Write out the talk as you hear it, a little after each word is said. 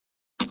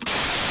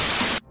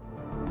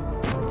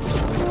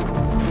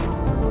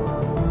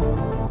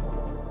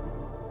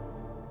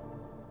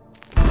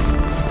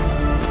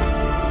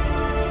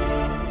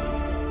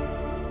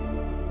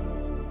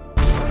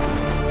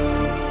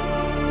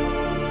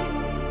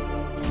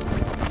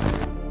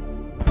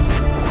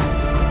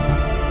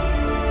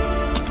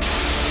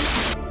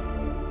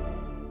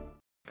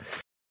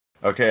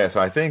Okay,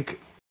 so I think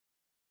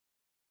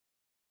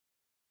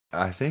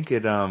it's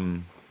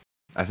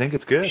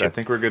good. Sure. I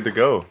think we're good to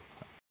go.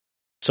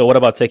 So what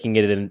about taking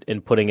it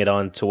and putting it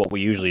on to what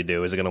we usually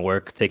do? Is it going to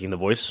work? Taking the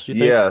voice? You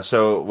think? Yeah.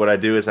 So what I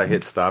do is I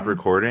hit stop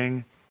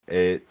recording.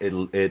 It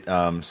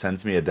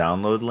sends me a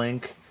download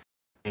link,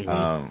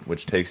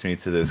 which takes me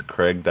to this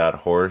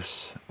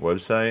Craig.horse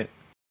website.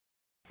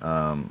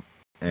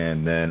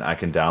 And then I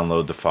can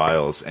download the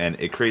files, and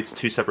it creates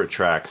two separate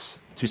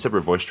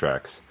voice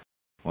tracks,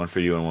 one for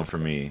you and one for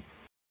me.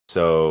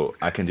 So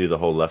I can do the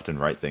whole left and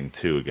right thing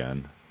too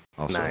again.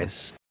 Also.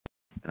 Nice.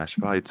 And I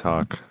should probably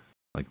talk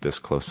like this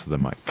close to the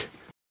mic.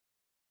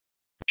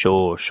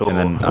 Sure. And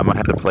then I might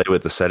have to play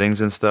with the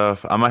settings and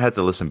stuff. I might have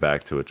to listen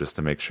back to it just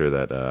to make sure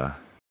that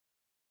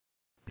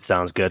it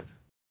sounds good.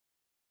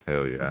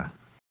 Hell yeah.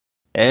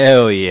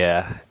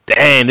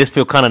 Dang, this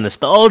feels kind of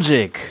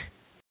nostalgic.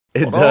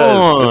 It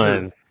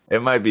does.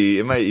 It might be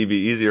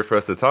easier for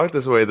us to talk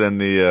this way than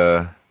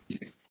than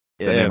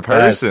in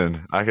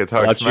person. I could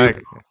talk smack.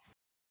 You.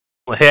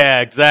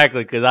 Yeah,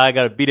 exactly. Because I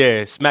gotta be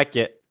there, smack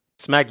you.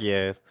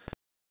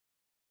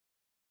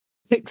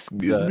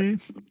 Excuse me.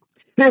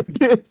 What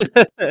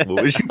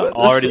was you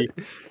already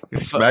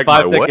smack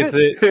 5 my seconds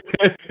in.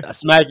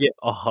 Smack it.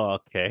 Oh,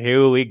 okay.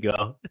 Here we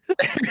go.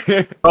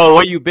 Bro,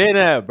 where you been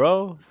at,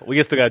 bro?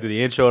 We still gotta do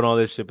the intro and all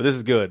this shit, but this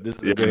is good.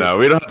 No,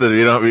 we don't have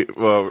to.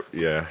 Well,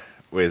 yeah.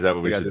 Wait, is that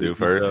what we should do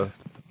first?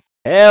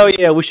 Hell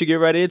yeah, we should get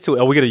right into it.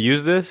 Are we gonna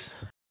use this?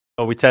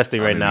 Or are we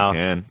testing right now? We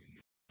can.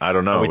 I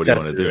don't know. What do you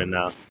want to do right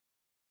now?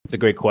 It's a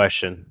great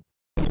question.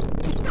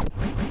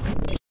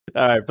 All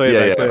right, play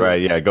it. Right.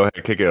 Yeah, go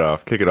ahead. Kick it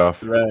off.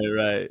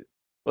 Right.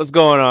 What's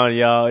going on,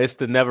 y'all? It's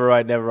the Never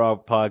Right, Never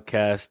Wrong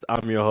podcast.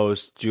 I'm your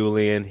host,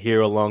 Julian,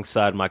 here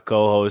alongside my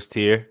co-host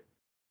here.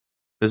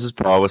 This is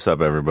Paul. What's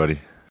up, everybody?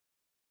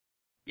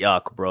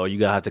 Yuck, bro. You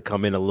gotta have to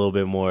come in a little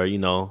bit more,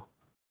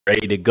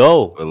 ready to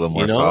go. A little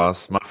more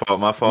sauce. My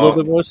fault. A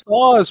little bit more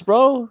sauce,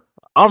 bro.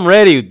 I'm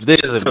ready.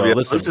 Listen.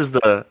 This is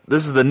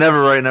the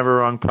Never Right, Never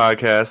Wrong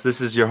podcast.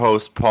 This is your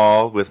host,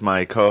 Paul, with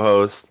my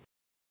co-host.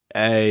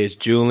 Hey, it's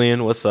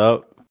Julian. What's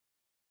up?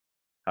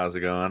 How's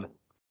it going?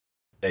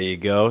 There you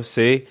go.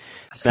 See?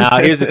 Now,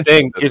 here's the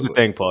thing.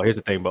 Paul. Here's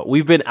the thing, but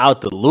we've been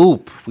out the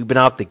loop. We've been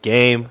out the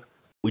game.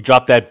 We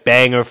dropped that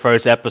banger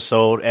first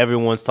episode.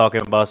 Everyone's talking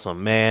about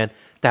man,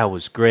 that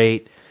was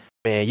great.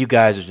 Man, you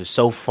guys are just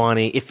so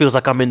funny. It feels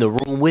like I'm in the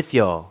room with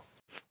y'all.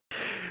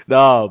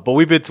 No, but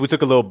we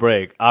took a little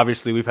break.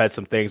 Obviously, we've had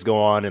some things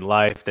go on in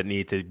life that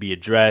need to be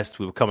addressed.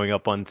 We were coming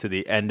up onto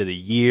the end of the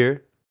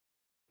year.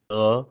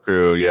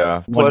 True,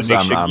 yeah. Plus,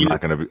 I'm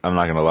not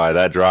gonna lie.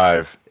 That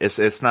drive,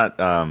 it's not.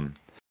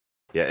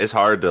 It's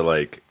hard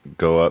to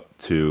go up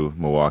to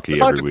Milwaukee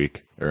every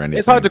week or anything.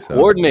 It's hard to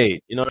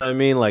coordinate. You know what I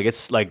mean?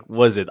 It's like,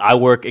 what is it? I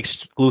work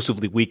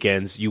exclusively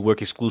weekends. You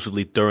work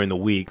exclusively during the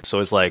week. So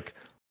it's like,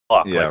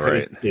 fuck. Yeah,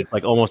 right. It's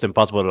like almost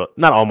impossible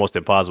not almost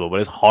impossible, but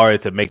it's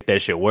hard to make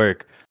that shit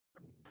work.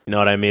 You know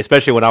what I mean?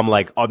 Especially when I'm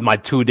on my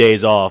 2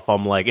 days off.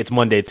 I'm it's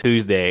Monday,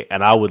 Tuesday,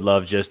 and I would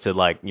love just to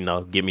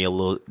give me a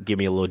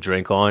little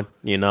drink on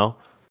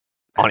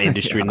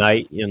industry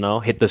night.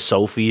 Hit the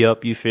Sophie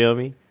up. You feel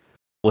me?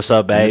 What's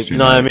up, babe? Industry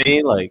what I night.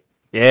 mean?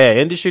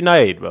 Industry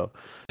night, bro.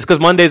 It's because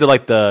Mondays are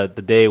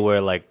the day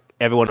where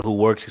everyone who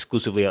works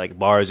exclusively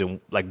bars and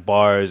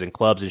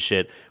clubs and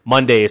shit.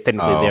 Monday is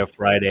technically their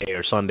Friday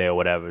or Sunday or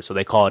whatever, so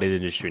they call it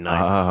industry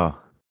night. Oh,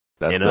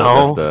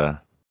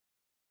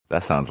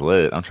 that sounds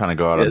lit. I'm trying to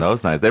go out on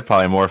those nights. They're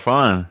probably more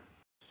fun.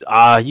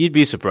 You'd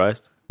be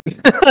surprised.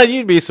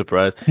 You'd be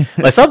surprised.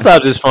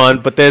 Sometimes it's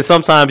fun, but then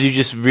sometimes you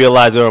just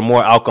realize there are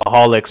more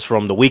alcoholics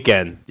from the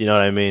weekend. You know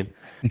what I mean?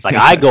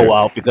 I go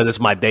out because it's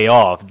my day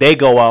off. They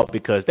go out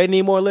because they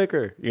need more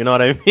liquor. You know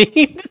what I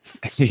mean?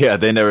 Yeah,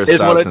 they never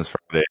stopped since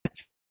Friday.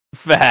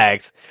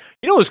 Facts.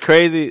 You know what's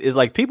crazy is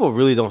people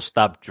really don't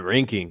stop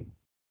drinking.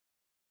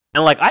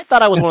 And I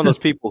thought I was one of those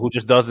people who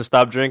just doesn't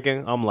stop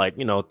drinking. I'm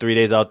 3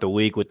 days out the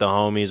week with the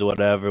homies or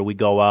whatever. We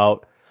go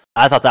out.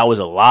 I thought that was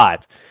a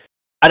lot.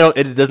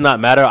 It does not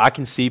matter. I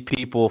can see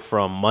people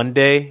from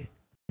Monday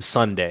to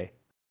Sunday.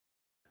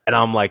 And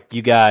I'm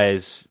you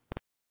guys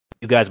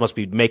must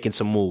be making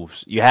some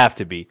moves. You have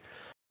to be.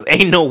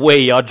 Ain't no way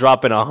y'all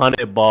dropping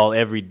 $100 ball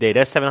every day.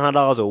 That's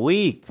 $700 a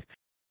week.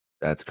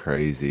 That's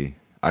crazy.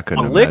 I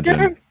couldn't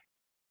imagine.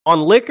 On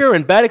liquor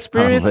and bad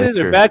experiences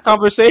or bad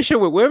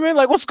conversation with women?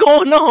 What's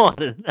going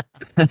on?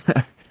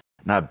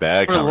 Not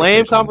bad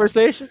lame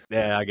conversation?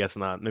 Yeah, I guess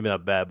not. Maybe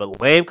not bad,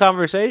 but lame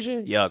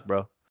conversation? Yuck,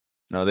 bro.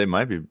 No, they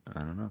might be.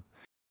 I don't know.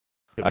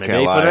 I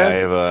can't lie. I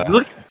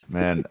have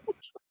man,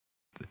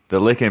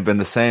 the lick ain't been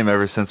the same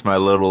ever since my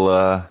little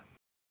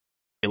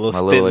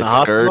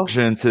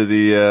excursion to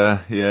the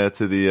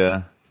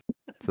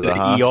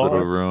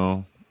hospital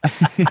room.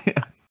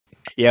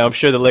 Yeah, I'm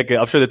sure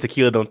the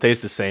tequila don't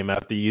taste the same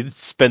after you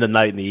spend the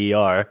night in the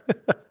ER.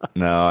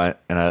 No,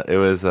 it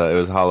was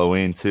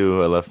Halloween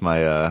too. I left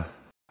my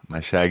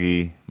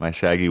shaggy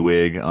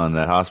wig on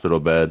that hospital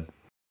bed.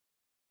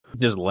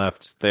 Just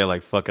left.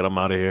 They're fuck it, I'm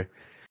out of here.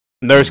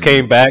 Nurse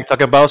came back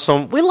talking about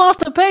we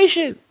lost a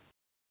patient.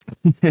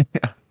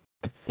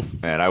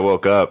 Man, I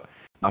woke up.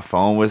 My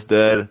phone was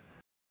dead.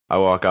 I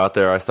walk out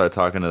there. I start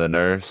talking to the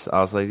nurse. I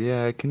was like,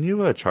 "Yeah, can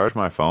you charge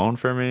my phone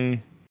for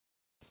me?"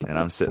 And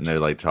I'm sitting there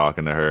like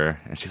talking to her,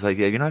 and she's like,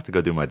 "Yeah, you don't have to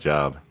go do my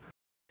job."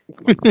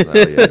 I was like, "Oh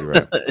yeah, you're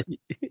right."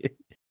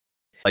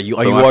 Like you,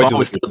 But you my are phone doing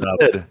was your still job.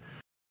 dead.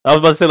 I was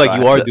about to say So like I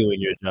you had are to, doing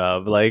your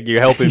job. Like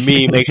you're helping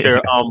me make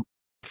sure I'm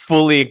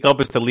fully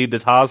encompassed to leave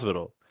this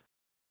hospital.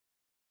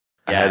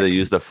 I had Yeah, to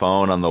use the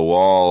phone on the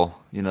wall.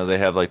 You know, they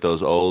have like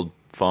those old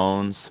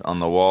phones on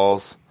the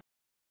walls.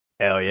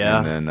 hell And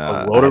yeah. then A I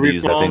had to rotary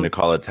use that thing to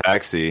phone. call a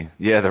taxi.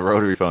 Yeah, the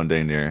rotary phone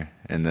dang near.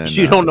 And then,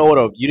 You don't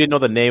know you didn't know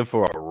the name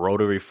for a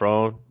rotary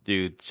phone,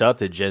 dude. Shout out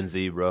to Gen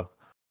Z, bro.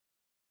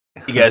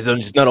 You guys are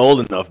just not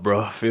old enough,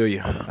 bro. I feel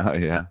you. oh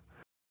yeah,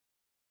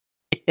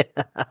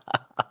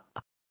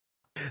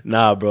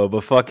 Nah, bro.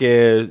 But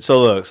fucking.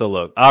 So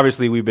look.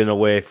 Obviously, we've been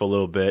away for a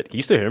little bit. Can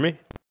you still hear me?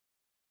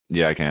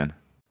 yeah, I can.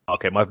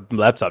 Okay, my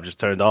laptop just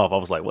turned off. I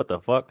was like, what the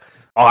fuck?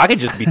 Oh, I could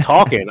just be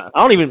talking. I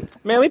don't even.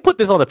 Man, we put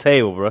this on the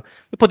table, bro.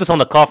 We put this on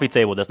the coffee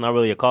table. That's not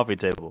really a coffee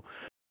table.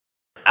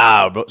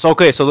 Ah, bro. So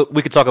okay, so look,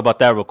 we could talk about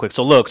that real quick.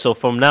 So look, so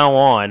from now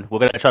on, we're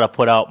gonna try to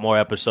put out more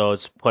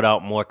episodes, put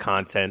out more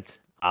content.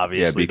 Yeah,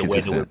 Obviously, be the way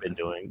that we've consistent. been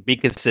doing, be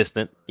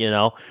consistent.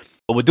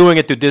 But we're doing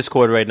it through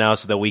Discord right now,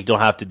 so that we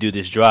don't have to do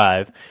this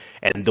drive.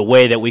 And the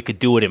way that we could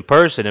do it in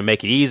person and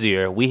make it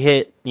easier, we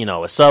hit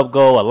a sub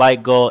goal, a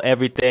like goal,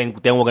 everything.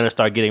 Then we're gonna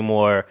start getting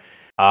more,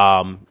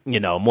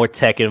 more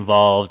tech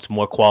involved,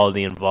 more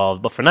quality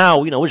involved. But for now,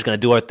 we're just gonna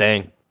do our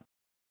thing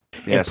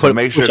Yeah, and so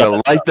make sure push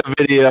out to like the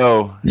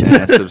video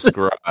and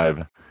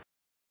subscribe.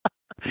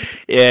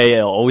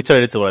 Yeah. Oh, we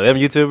turned into one of them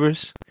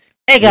YouTubers.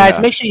 Hey guys,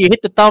 Yeah. make sure you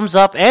hit the thumbs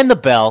up and the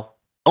bell.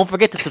 Don't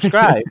forget to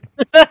subscribe.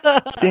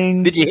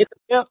 Ding. Did you hit the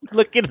bell?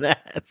 Look at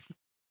that.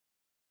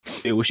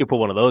 Dude, we should put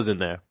one of those in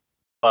there.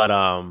 But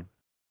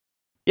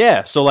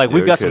yeah. So like, Yeah,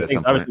 we've we got could some at things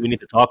some point. obviously we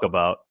need to talk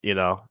about.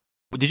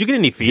 Did you get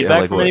any Yeah, feedback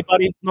like from what?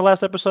 anybody in the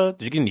last episode?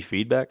 Did you get any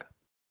feedback?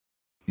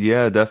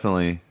 Yeah,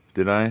 definitely.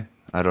 Did I?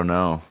 I don't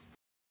know.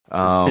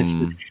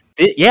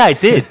 Yeah, I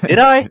did. Did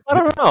I? I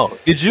don't know.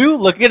 Did you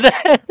look at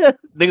that?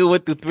 Nigga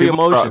went through three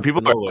emotions.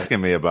 People are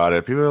asking me about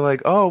it. People are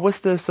like, "Oh, what's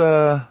this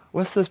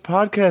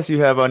podcast you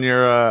have on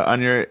your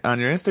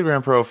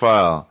Instagram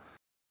profile?"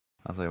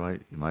 I was like, "Well,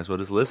 you might as well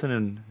just listen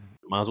and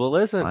Might as well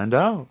listen. find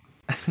out."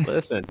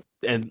 Listen,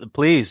 and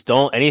please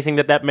don't anything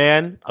that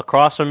man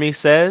across from me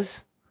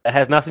says that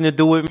has nothing to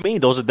do with me.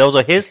 Those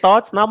are his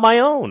thoughts, not my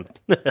own.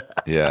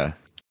 Yeah,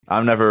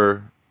 I'm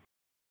never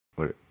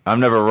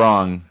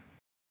wrong,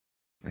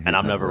 And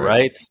I'm never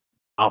right.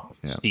 Oh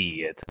Yeah.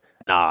 shit,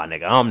 nah,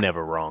 nigga, I'm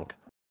never wrong.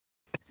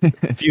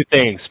 A few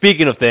things.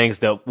 Speaking of things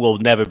that will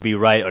never be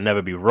right or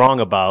never be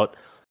wrong about,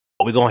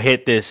 we're gonna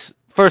hit this.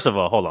 First of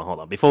all, hold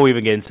on. Before we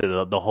even get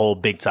into the whole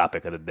big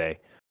topic of the day,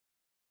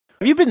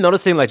 have you been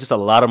noticing like just a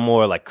lot of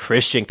more like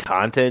Christian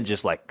content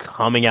just like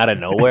coming out of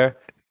nowhere?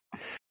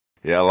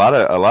 Yeah, a lot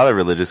of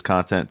religious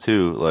content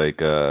too,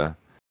 like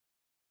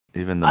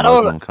even the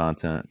Muslim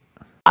content.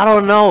 I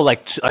don't know.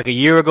 Like a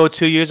year ago,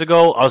 2 years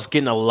ago, I was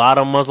getting a lot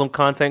of Muslim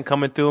content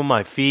coming through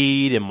my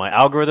feed and my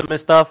algorithm and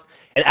stuff.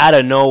 And out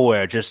of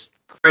nowhere, just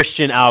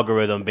Christian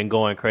algorithm been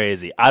going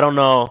crazy. I don't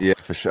know. Yeah,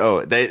 for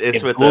sure. It's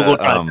If with Google the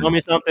trying to tell me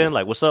something,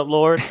 like "What's up,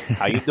 Lord?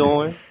 How you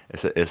doing?"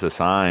 it's a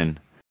sign.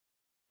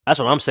 That's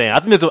what I'm saying.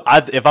 I think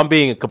if I'm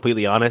being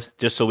completely honest,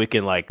 just so we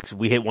can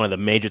we hit one of the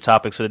major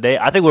topics for the day.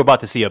 I think we're about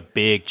to see a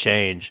big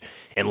change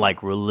in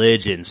like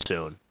religion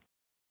soon.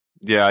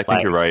 Yeah, I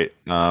think you're right.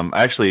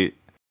 Actually,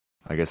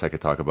 I guess I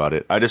could talk about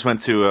it. I just went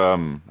to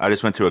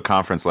a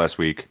conference last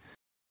week,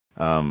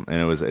 and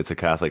it's a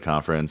Catholic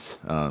conference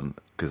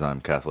because I'm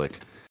Catholic,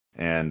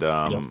 and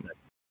it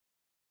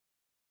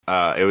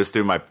was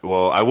through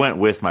I went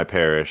with my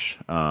parish,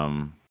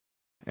 and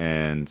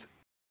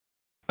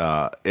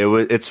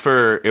it's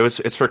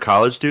for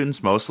college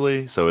students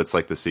mostly, so it's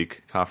like the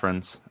Sikh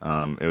conference.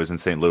 It was in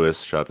St. Louis.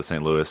 Shout out to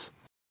St. Louis.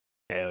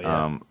 Hell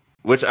yeah.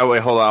 Wait,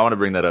 hold on. I want to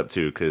bring that up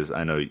too because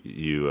I know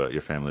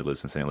your family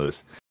lives in St.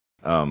 Louis.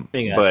 But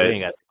you know what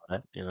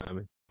I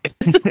mean.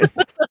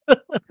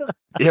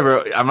 Yeah,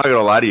 bro. I'm not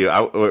gonna lie to you.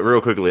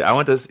 Real quickly, I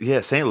went to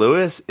St.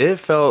 Louis. It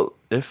felt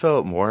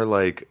more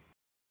like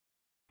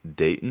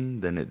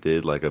Dayton than it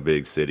did like a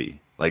big city.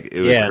 Like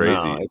it was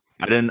crazy. No,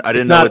 I didn't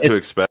know what to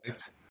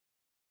expect.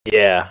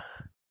 Yeah.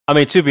 I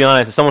mean, to be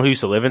honest, as someone who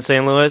used to live in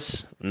St.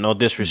 Louis, no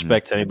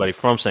disrespect to anybody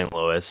from St.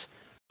 Louis,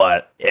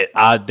 but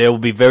there will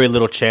be very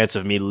little chance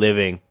of me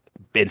living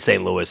in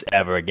St. Louis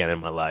ever again in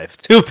my life.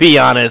 To be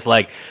honest,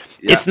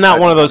 it's not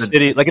one of those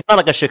cities. Like, it's not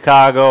like a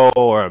Chicago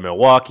or a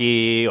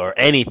Milwaukee or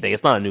anything.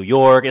 It's not a New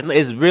York.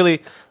 It's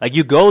really like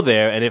you go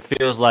there and it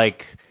feels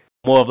like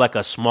more of like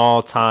a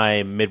small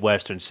time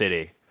Midwestern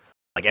city.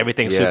 Like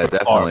everything's super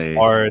definitely.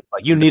 far apart.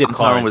 Like you need a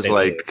car. Downtown was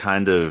like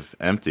kind of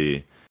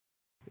empty.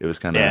 It was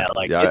kind of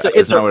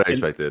it's not what I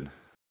expected.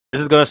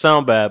 This is gonna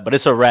sound bad, but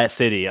it's a rat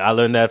city. I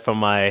learned that from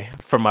my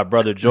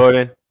brother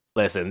Jordan.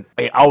 Listen,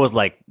 I was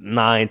like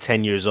 9,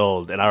 10 years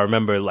old, and I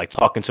remember like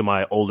talking to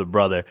my older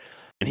brother,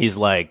 and he's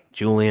like,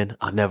 "Julian,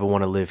 I never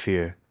want to live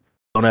here."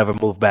 don't ever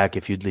move back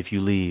if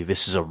you leave.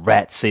 This is a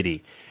rat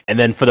city. And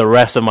then for the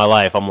rest of my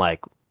life, I'm like,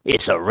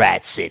 it's a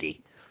rat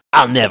city.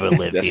 I'll never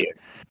live here.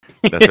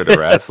 That's where the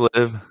rats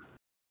live.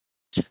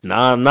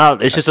 Nah, no,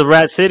 it's just a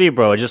rat city,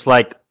 bro. It's just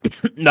like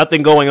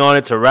nothing going on.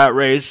 It's a rat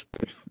race.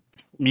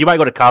 You might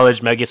go to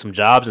college, might get some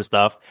jobs and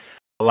stuff.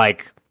 But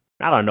like,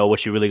 I don't know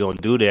what you're really going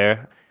to do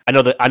there.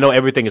 I know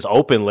everything is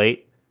open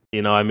late.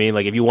 You know what I mean?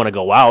 Like, if you want to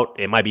go out,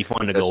 it might be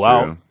fun to go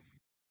out.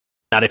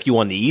 Not if you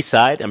on the east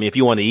side. I mean, if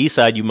you on the east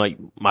side, you might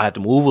have to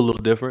move a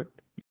little different.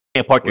 You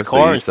can't park your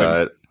car. The east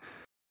side?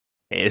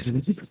 It's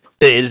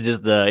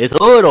just it's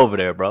hood over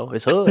there, bro.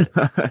 It's hood.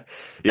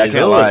 Yeah, I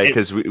can't lie,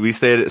 because we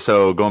stayed.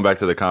 So going back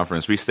to the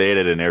conference, we stayed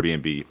at an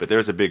Airbnb, but there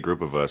was a big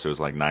group of us. It was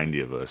like 90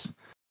 of us.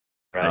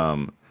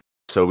 Right.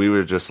 So we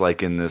were just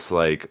like in this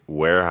like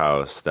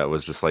warehouse that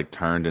was just like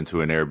turned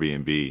into an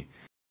Airbnb.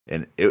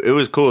 And it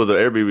was cool. The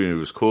Airbnb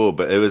was cool,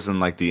 but it was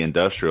in like the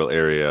industrial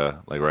area,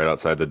 like right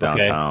outside the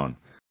downtown.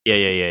 Yeah.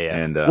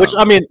 And which,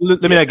 I mean,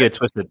 let me not get it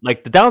twisted.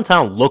 Like, the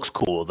downtown looks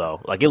cool though.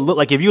 Like, it look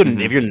like if you're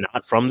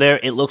not from there,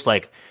 it looks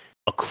like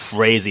a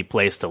crazy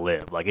place to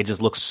live. Like, it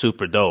just looks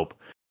super dope.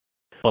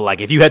 But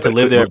like, if you had to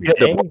live there,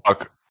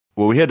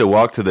 we had to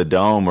walk to the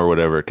dome or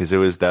whatever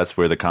because that's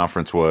where the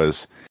conference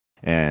was.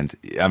 And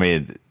I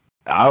mean,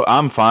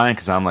 I'm fine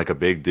because I'm like a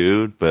big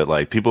dude, but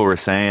like people were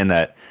saying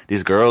that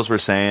these girls were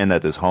saying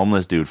that this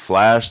homeless dude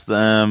flashed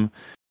them.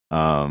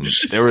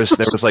 There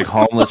was like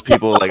homeless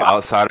people like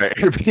outside our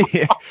Airbnb.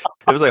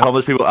 There was like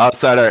homeless people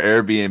outside our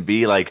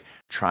Airbnb like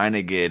trying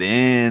to get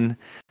in.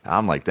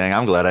 I'm like, dang,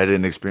 I'm glad I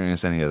didn't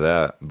experience any of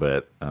that.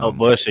 But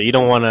bullshit. You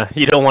don't want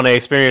to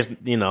experience,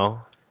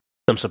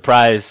 some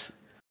surprise.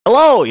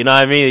 Hello, you know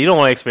what I mean? You don't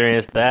want to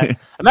experience that.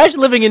 Imagine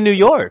living in New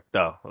York,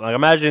 though. Like,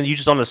 imagine you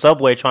just on the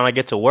subway trying to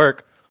get to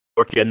work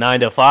your 9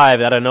 to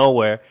 5 out of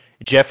nowhere.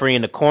 Jeffrey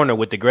in the corner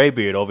with the gray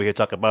beard over here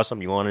talking about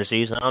something. You want to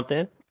see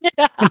something?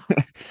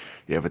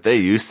 Yeah, but they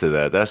used to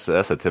that. That's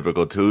a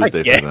typical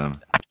Tuesday for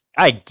them.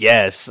 I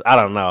guess. I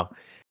don't know.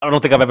 I don't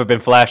think I've ever been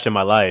flashed in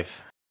my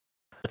life.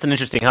 It's an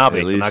interesting hobby.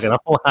 At least, I'm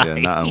not gonna lie.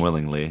 Yeah, not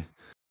unwillingly.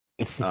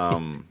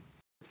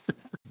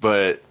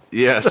 But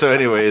yeah. So,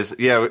 anyways,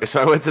 yeah.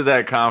 So I went to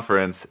that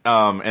conference,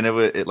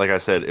 and like I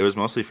said, it was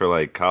mostly for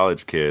like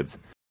college kids.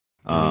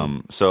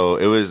 So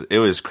it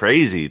was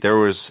crazy. There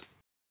was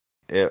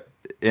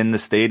in the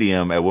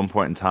stadium at one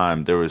point in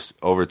time, there was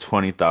over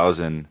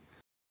 20,000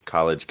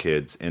 college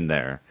kids in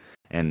there,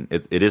 and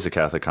it is a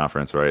Catholic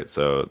conference, right?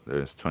 So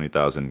there's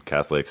 20,000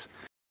 Catholics,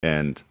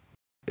 and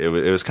it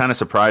was kind of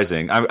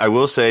surprising. I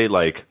will say,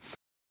 like,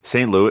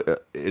 St. Louis,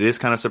 it is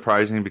kind of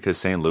surprising because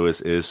St. Louis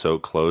is so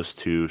close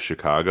to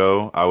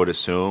Chicago. I would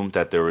assume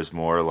that there was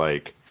more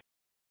like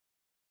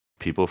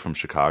people from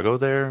Chicago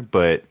there,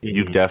 but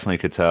you definitely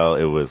could tell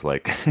it was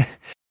like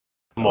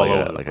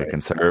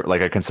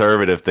a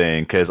conservative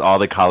thing because all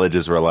the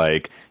colleges were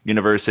like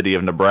University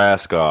of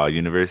Nebraska,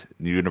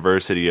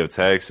 University of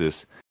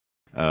Texas,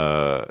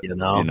 like and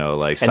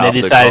South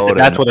they decided Dakota,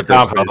 that's what the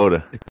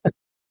conference.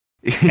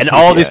 And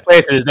all these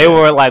places, they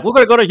were like, we're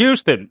gonna go to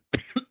Houston,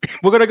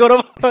 we're gonna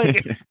go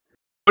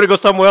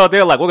somewhere out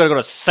there. Like, we're gonna go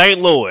to St.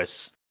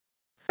 Louis,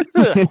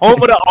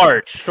 home of the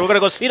Arch. We're gonna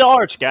go see the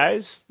Arch,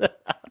 guys.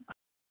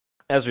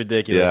 That's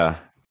ridiculous. Yeah.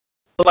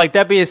 But like,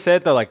 that being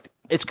said, though, like,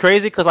 it's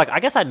crazy because like, I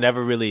guess I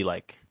never really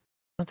like.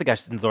 I don't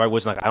think the right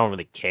word's like I don't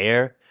really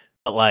care,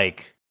 but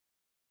like,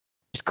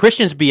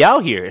 Christians be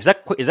out here. Is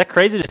that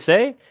crazy to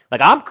say?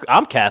 Like,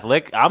 I'm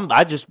Catholic.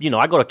 I just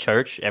I go to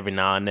church every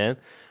now and then.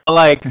 But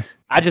like,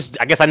 I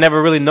guess I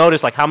never really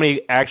noticed like how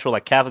many actual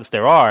like Catholics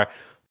there are.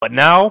 But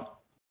now,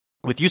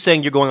 with you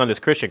saying you're going on this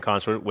Christian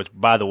concert, which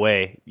by the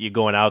way, you're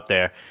going out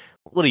there.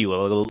 What are you, a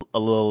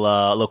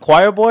little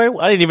choir boy?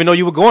 I didn't even know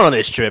you were going on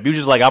this trip. You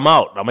just like, I'm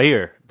out. I'm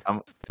here.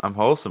 I'm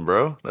wholesome,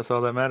 bro. That's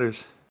all that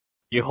matters.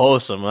 You're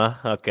wholesome, huh?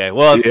 Okay.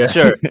 Well, yeah.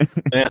 Sure.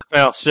 Yeah,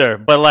 well, sure.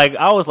 But like,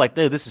 I was like,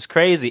 dude, this is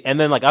crazy. And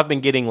then like, I've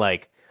been getting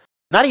like,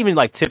 not even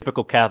like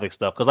typical Catholic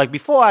stuff. Because like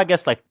before, I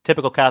guess like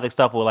typical Catholic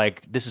stuff were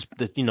like, this is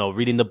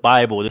reading the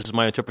Bible. This is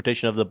my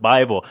interpretation of the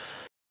Bible.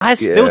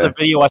 There was a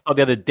video I saw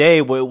the other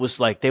day where it was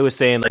like they were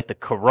saying like the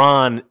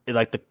Quran,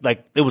 like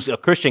it was a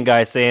Christian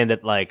guy saying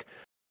that like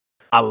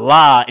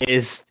Allah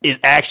is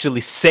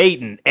actually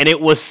Satan, and it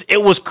was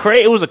a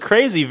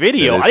crazy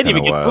video. I didn't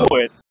even get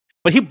through it,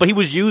 but he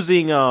was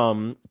using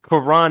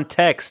Quran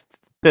text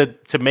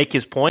to make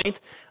his point,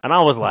 and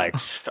I was like,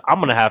 I'm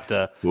gonna have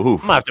to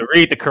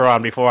read the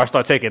Quran before I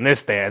start taking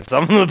this stance.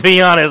 I'm gonna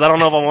be honest, I don't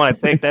know if I want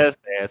to take that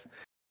stance.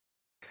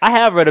 I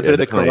have read a bit of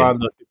the Quran,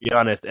 though, to be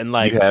honest, and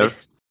like I've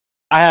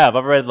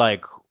read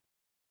like I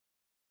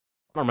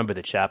don't remember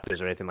the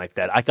chapters or anything like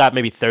that. I got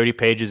maybe 30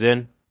 pages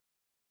in.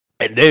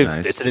 And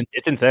it's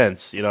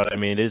intense, you know what I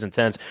mean? It is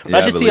intense. But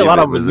I should see a lot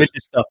of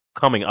religious stuff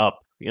coming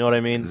up. You know what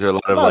I mean? Is there a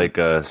lot of like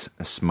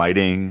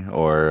smiting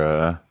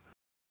or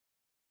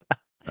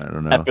I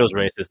don't know? That feels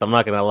racist. I'm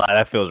not gonna lie,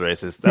 that feels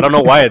racist. I don't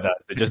know why it does.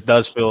 It just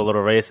does feel a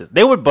little racist.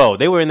 They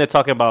were in there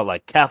talking about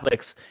like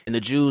Catholics and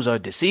the Jews are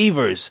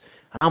deceivers.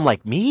 And I'm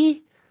like,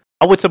 me?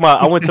 I went to my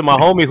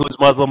homie who's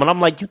Muslim, and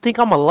I'm like, "You think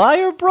I'm a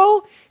liar,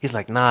 bro?" He's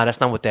like, "Nah, that's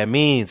not what that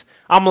means."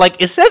 I'm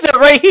like, "It says it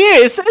right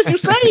here. It says you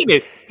saying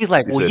it." He's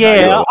like, He "Well, said, "Nah,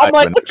 you're a yeah." I'm liar, like,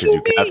 but not "What because you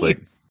you're Catholic."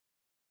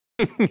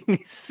 mean?"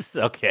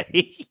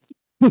 Okay,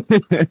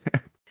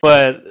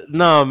 but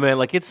no, man.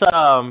 Like it's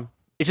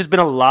just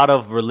been a lot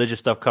of religious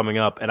stuff coming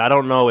up, and I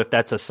don't know if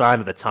that's a sign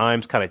of the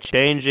times kind of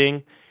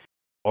changing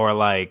or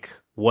like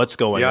what's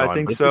going Yeah, I on.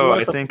 think But there's a so. lot of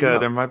I stuff think coming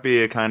up. there might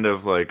be a kind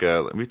of like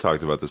we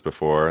talked about this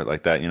before,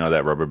 like that,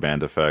 that rubber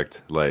band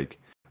effect. Like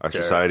our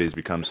Sure. society has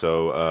become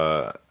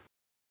so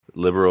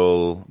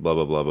liberal, blah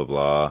blah blah blah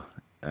blah,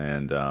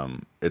 and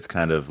it's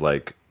kind of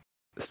like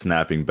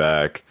snapping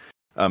back.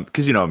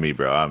 Because you know me,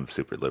 bro, I'm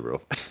super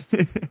liberal.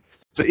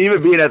 So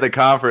even being at the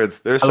conference,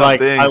 there's some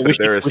things that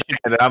they were saying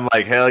that I'm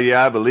like, hell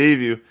yeah, I believe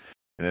you.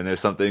 And then there's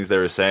some things they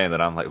were saying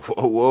that I'm like,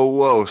 whoa, whoa,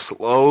 whoa,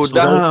 slow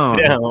down.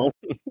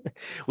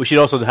 We should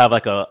also have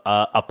like a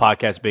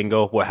podcast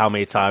bingo where how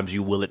many times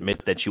you will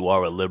admit that you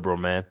are a liberal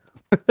man.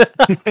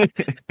 How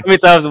many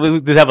times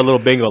we just have a little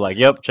bingo like,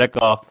 yep,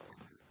 check off.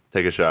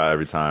 Take a shot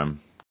every time.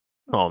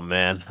 Oh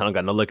man, I don't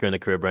got no liquor in the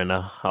crib right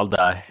now. I'll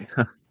die.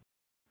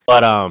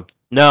 But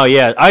no,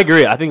 yeah, I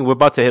agree. I think we're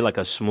about to hit like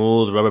a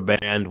smooth rubber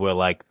band where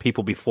like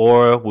people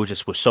before were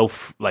so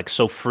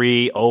so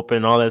free,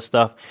 open, all that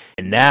stuff,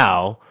 and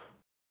now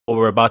what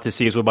we're about to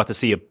see is we're about to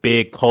see a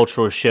big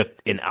cultural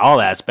shift in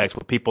all aspects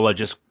where people are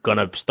just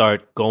gonna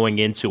start going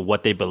into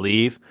what they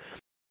believe.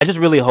 I just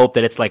really hope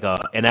that it's like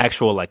an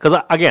actual like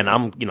because again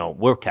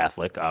we're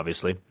Catholic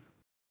obviously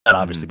not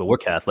obviously but we're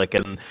Catholic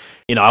and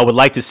I would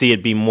like to see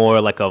it be more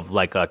like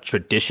a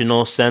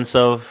traditional sense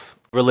of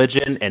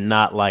religion and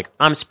not like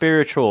I'm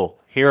spiritual.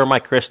 Here are my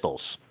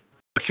crystals.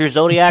 What's your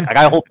zodiac? Like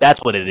I hope that's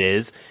what it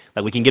is.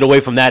 Like we can get away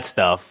from that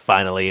stuff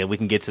finally, and we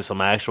can get to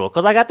some actual.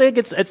 Because like I think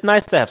it's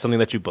nice to have something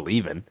that you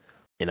believe in.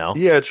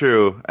 Yeah,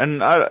 true. And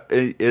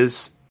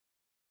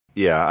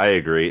yeah, I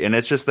agree. And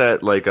it's just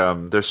that like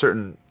there's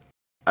certain.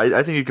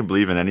 I think you can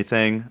believe in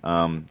anything,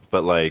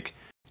 but like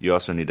you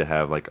also need to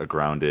have like a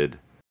grounded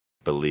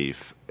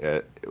belief,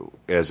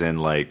 as in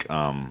like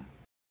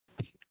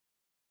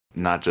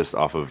not just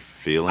off of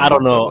feeling. I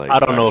don't know. But, like, I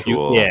don't know if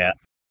actual... you. Yeah,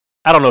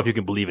 I don't know if you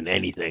can believe in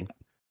anything.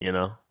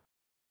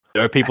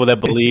 There are people that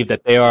believe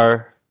that they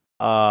are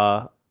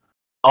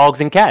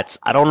dogs and cats.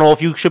 I don't know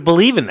if you should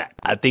believe in that.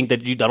 I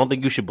don't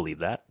think you should believe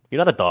that. You're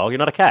not a dog. You're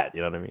not a cat.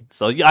 You know what I mean?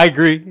 So yeah, I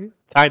agree,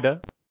 kinda.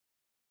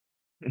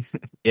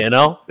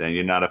 Then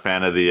you're not a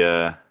fan of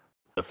the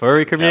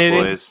furry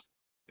community. Boys.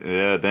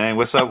 Yeah, dang.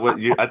 What's up?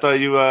 I thought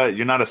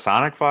you're not a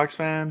Sonic Fox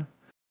fan.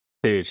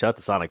 Dude, shout out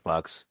to Sonic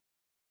Fox.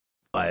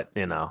 But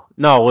no,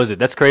 was it?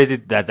 That's crazy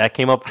that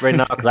came up right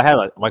now because I had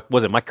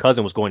my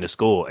cousin was going to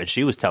school and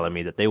she was telling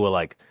me that they were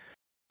like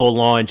full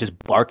on just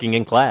barking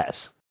in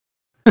class.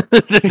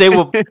 They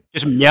were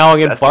just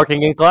meowing and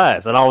barking in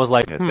class, and I was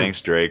like,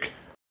 Thanks, Drake.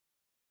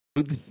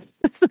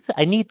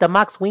 I need the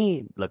Max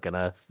Ween. Look at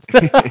us.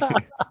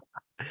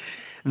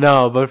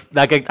 No, but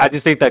like I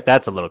just think that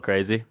that's a little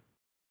crazy.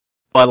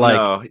 But like,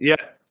 no, yeah,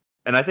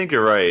 and I think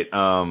you're right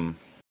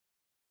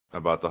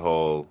about the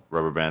whole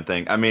rubber band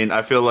thing. I mean,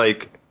 I feel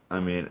like,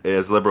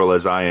 as liberal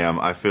as I am,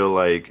 I feel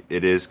like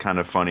it is kind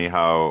of funny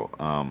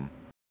how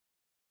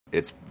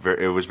it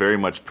was very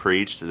much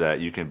preached that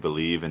you can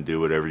believe and do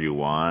whatever you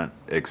want,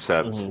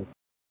 except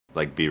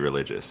like be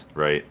religious,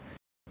 right?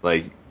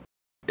 Like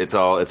it's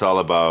all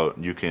about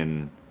you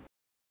can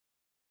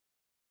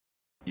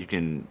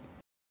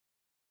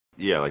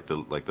yeah, like the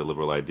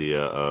liberal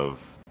idea of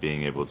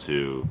being able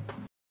to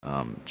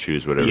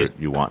choose whatever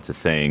you want to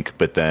think,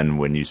 but then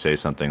when you say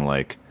something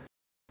like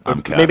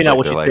I'm Catholic, maybe not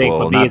what you like, think,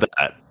 well, but not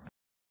that.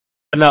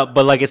 No,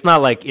 but like it's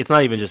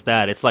not even just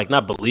that. It's like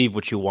not believe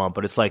what you want,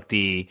 but it's like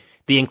the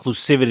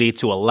inclusivity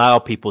to allow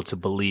people to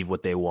believe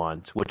what they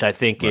want, which I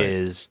think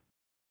is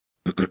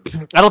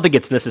I don't think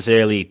it's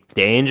necessarily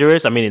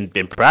dangerous. I mean,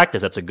 in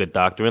practice, that's a good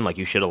doctrine. Like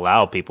you should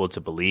allow people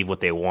to believe what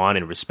they want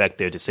and respect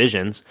their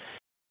decisions.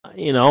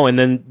 And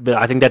then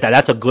I think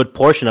that's a good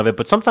portion of it.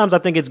 But sometimes I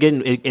think it's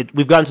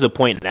we've gotten to the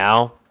point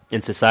now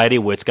in society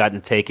where it's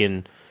gotten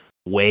taken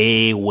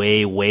way,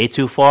 way, way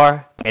too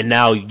far. And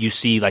now you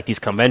see like these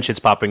conventions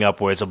popping up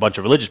where it's a bunch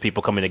of religious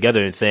people coming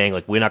together and saying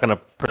like, we're not going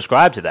to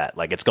prescribe to that.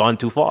 Like it's gone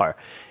too far.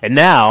 And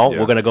now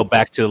we're going to go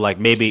back to like,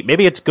 maybe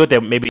it's good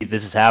that maybe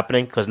this is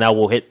happening because now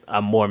we'll hit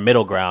a more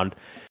middle ground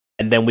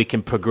and then we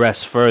can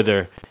progress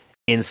further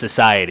in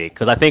society.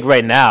 Because I think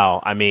right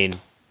now, I mean,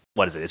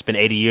 what is it? It's been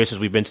 80 years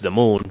since we've been to the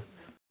moon.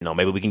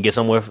 Maybe we can get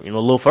somewhere, a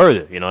little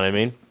further. You know what I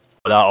mean?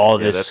 Without all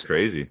this, that's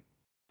crazy.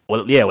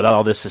 Well, yeah, without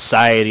all this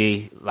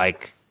society,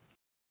 like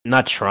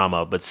not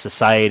trauma, but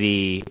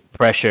society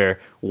pressure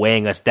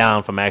weighing us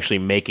down from actually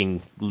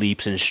making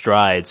leaps and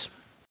strides,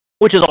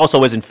 which is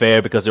also isn't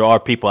fair because there are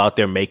people out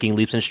there making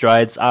leaps and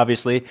strides,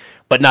 obviously,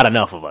 but not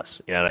enough of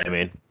us. You know what I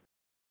mean?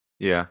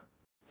 Yeah.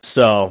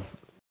 So,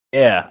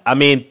 yeah, I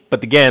mean,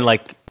 but again,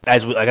 like I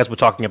guess we're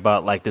talking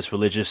about like this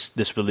religious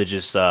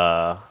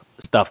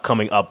stuff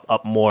coming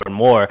up more and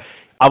more.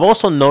 I've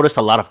also noticed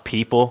a lot of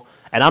people,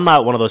 and I'm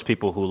not one of those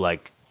people who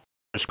like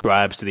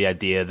prescribes to the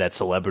idea that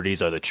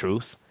celebrities are the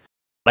truth.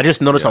 I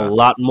just noticed a Yeah.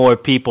 lot more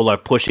people are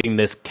pushing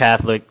this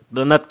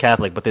not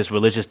Catholic, but this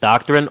religious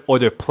doctrine, or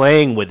they're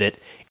playing with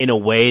it in a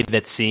way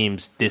that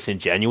seems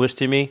disingenuous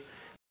to me.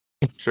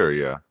 Sure,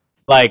 yeah.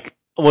 Like,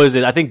 what is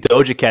it? I think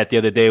Doja Cat the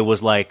other day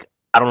was like,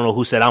 I don't know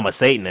who said I'm a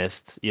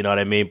Satanist, you know what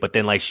I mean? But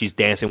then like she's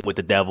dancing with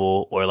the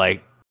devil, or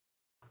like,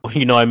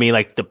 you know what I mean?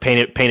 Like the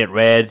painted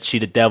red, she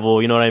the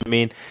devil, you know what I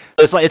mean?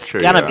 So it's like it's Sure,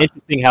 kind of yeah.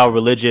 interesting how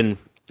religion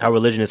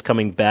is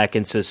coming back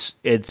into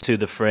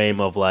the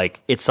frame of like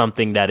it's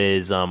something that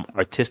is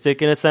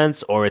artistic in a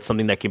sense, or it's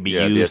something that can be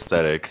Yeah, the used.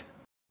 aesthetic.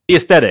 The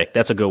aesthetic,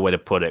 that's a good way to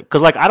put it.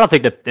 Because like I don't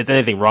think that there's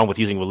anything wrong with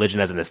using religion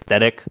as an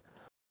aesthetic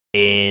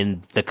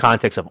in the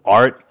context of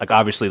art. Like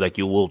obviously, like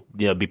you will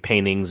be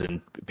paintings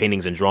and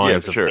Yeah,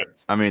 drawings for of sure. things.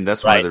 I mean,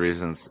 that's one of Right. the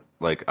reasons.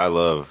 Like, I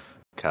love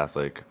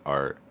Catholic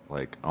art.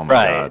 Like, oh my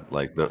Right. god,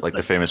 like the Like,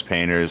 famous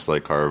painters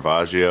like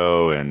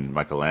Caravaggio and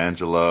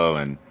Michelangelo,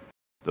 and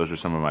those are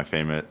some of my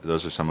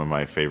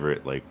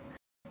favorite like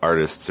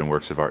artists and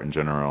works of art in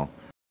general.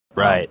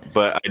 right.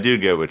 But I do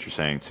get what you're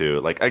saying too.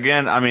 Like,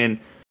 again, I mean,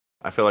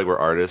 I feel like we're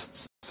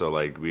artists, so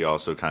like we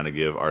also kind of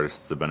give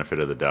artists the benefit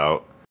of the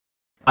doubt.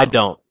 I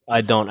don't. I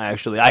don't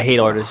actually. I hate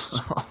artists.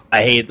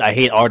 I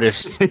hate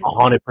artists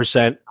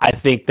 100%. I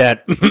think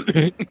that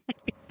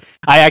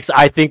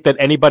I think that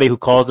anybody who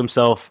calls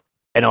themselves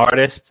an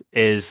artist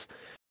is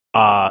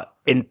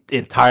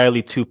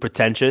entirely too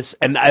pretentious,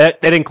 and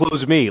that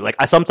includes me. Like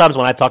I sometimes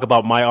when I talk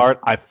about my art,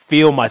 I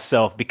feel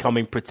myself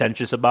becoming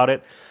pretentious about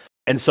it,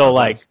 and so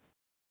like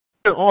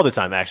Sometimes. all the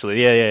time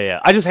actually. Yeah.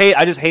 I just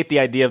hate the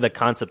idea of the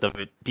concept of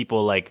it.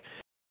 People like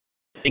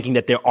thinking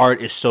that their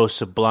art is so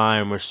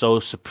sublime or so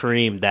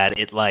supreme that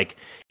it like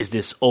is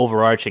this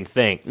overarching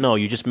thing. No,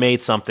 you just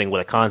made something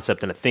with a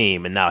concept and a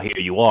theme, and now here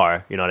you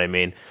are. You know what I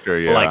mean? Sure,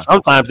 But like yeah.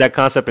 sometimes that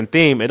concept and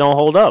theme it don't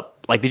hold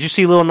up. Like, did you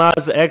see Lil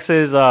Nas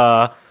X's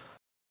the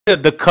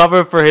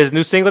cover for his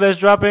new single that's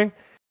dropping?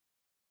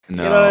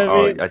 No, You know what I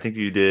oh, mean? I think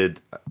you did.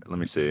 Let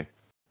me see.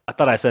 I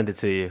thought I sent it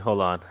to you.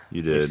 Hold on.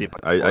 You Let me see did.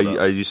 if I can pull it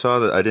up. You saw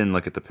that. I didn't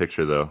look at the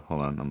picture though.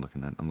 Hold on, I'm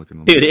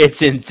looking. Dude,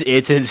 it's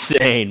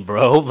insane,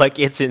 bro. Like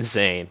it's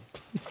insane.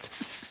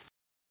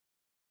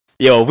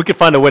 Yo, we could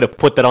find a way to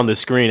put that on the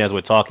screen as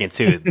we're talking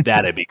too.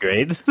 That'd be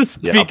great.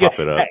 Yeah, I'll pop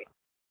it up.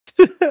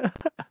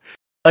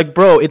 Like,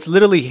 bro, it's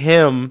literally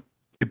him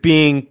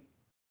being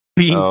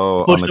Oh,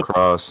 on pushed the up,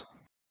 cross.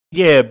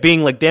 yeah,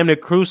 being like damn near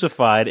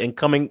crucified, and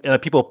coming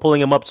people pulling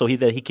him up so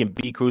that he can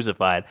be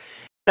crucified.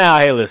 Now,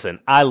 hey, listen,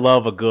 I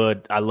love a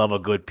good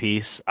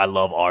piece. I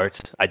love art.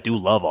 I do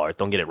love art.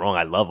 Don't get it wrong.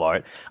 I love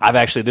art.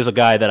 There's a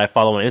guy that I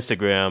follow on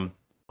Instagram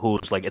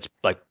who's like, it's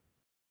like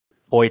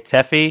Boy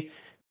Tefi.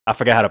 I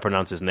forget how to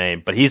pronounce his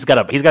name, but he's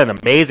got an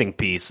amazing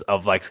piece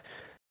of like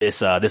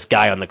this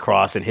guy on the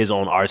cross in his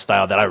own art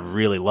style that I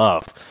really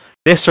love.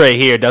 This right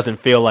here doesn't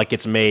feel like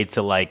it's made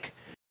to like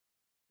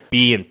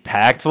be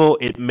impactful.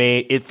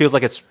 It feels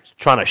like it's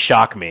trying to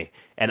shock me,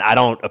 and I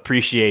don't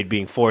appreciate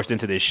being forced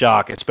into this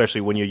shock,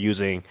 especially when you're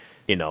using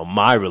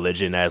my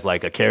religion as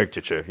like a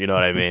caricature. You know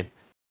what I mean?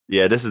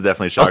 Yeah, this is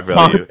definitely shock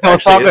value.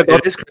 Actually,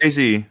 it is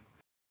crazy.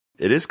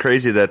 It is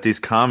crazy that these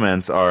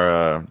comments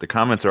are the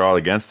comments are all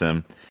against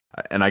him,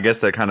 and I guess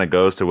that kind of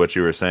goes to what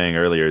you were saying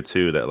earlier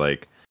too. That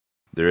like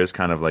there is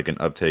kind of like an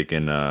uptake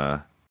in.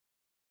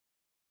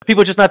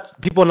 People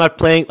are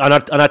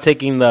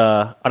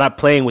not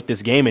playing with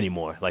this game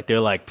anymore. Like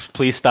they're like,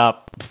 please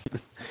stop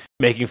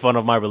making fun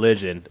of my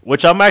religion,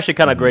 which I'm actually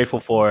kind of grateful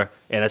for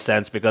in a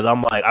sense, because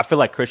I'm like, I feel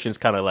like Christians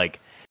kind of like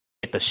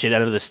get the shit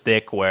out of the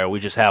stick where we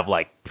just have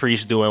like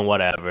priests doing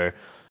whatever.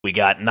 We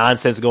got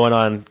nonsense going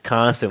on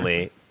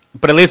constantly.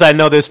 But at least I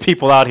know there's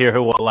people out here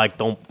who are like,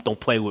 don't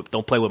play with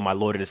my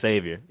Lord and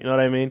Savior. You know what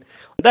I mean?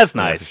 That's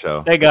Yeah, for nice.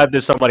 sure. Thank God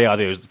there's somebody out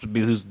there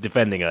who's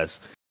defending us.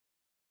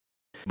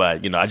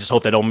 But I just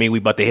hope that don't mean we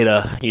about to hit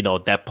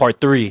that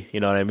part 3. You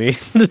know what I mean?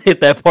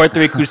 Hit that part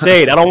 3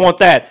 crusade. I don't want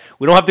that.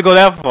 We don't have to go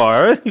that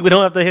far. We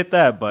don't have to hit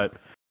that. But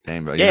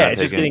Dang, bro, yeah,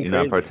 it's just getting you're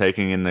not crazy.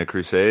 partaking in the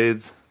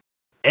crusades.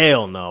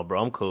 Hell no,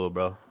 bro. I'm cool,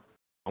 bro.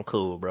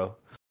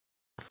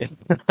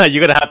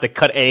 You're gonna have to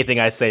cut anything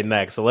I say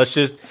next. So let's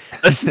just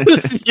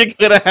you're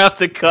gonna have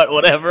to cut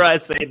whatever I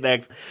say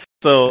next.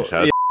 So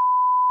Shout out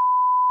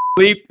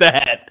bleep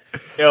that.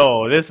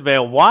 Yo, this man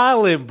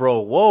wildin',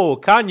 bro. Whoa,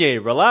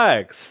 Kanye,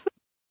 relax.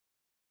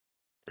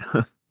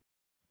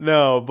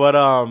 No, but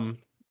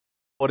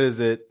what is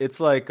it? It's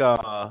like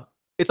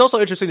it's also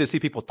interesting to see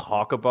people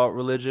talk about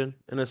religion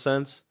in a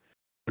sense,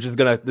 which is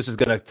gonna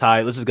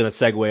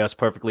segue us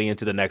perfectly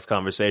into the next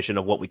conversation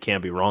of what we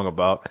can't be wrong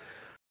about.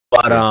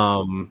 But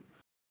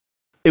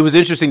it was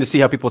interesting to see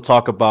how people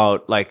talk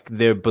about like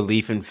their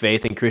belief in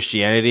faith and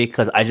Christianity,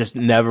 because I just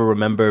never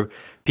remember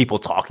people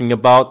talking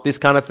about these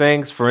kind of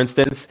things. For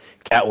instance,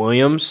 Katt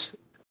Williams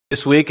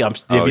this week. Have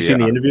you seen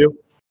the interview?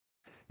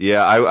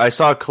 Yeah, I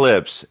saw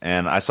clips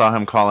and I saw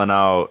him calling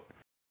out.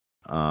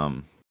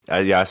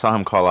 I saw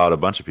him call out a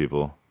bunch of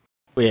people.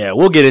 Yeah,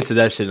 we'll get into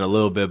that shit in a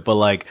little bit. But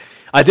like,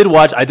 I did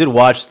watch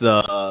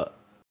the.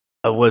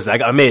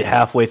 I made it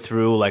halfway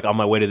through, like on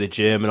my way to the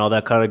gym and all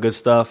that kind of good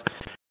stuff.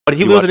 But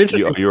he was an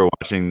interesting. You were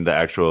watching the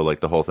actual, like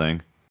the whole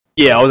thing.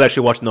 Yeah, I was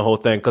actually watching the whole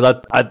thing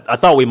because I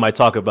thought we might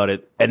talk about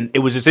it, and it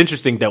was just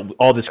interesting that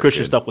all this That's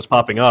Christian good. stuff was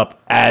popping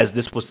up as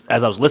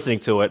I was listening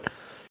to it,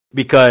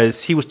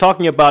 because he was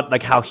talking about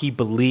like how he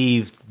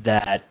believed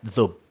that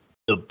the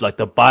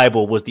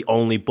Bible was the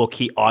only book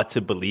he ought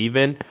to believe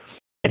in,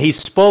 and he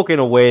spoke in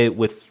a way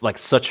with like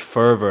such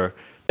fervor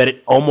that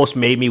it almost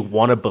made me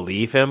want to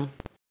believe him.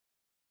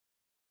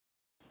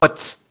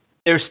 But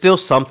there's still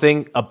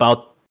something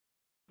about,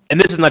 and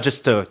this is not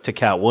just to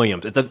Cat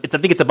Williams. I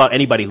think it's about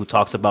anybody who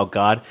talks about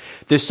God.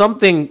 There's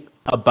something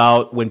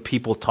about when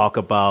people talk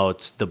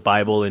about the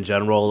Bible in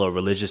general or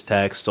religious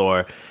texts,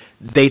 or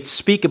they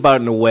speak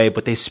about it in a way,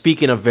 but they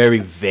speak in a very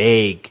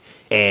vague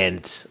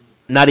and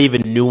not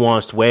even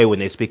nuanced way when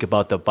they speak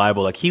about the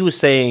Bible. Like he was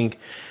saying,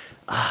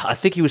 I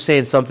think he was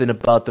saying something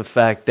about the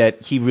fact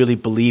that he really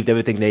believed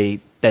everything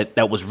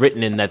that was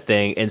written in that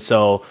thing, and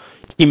so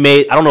he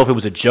made, I don't know if it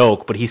was a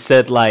joke, but he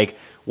said like,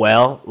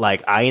 well,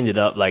 like I ended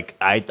up like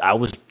I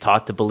was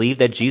taught to believe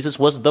that Jesus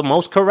was the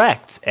most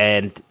correct,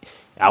 and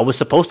I was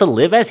supposed to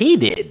live as he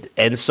did,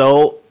 and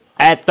so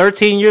at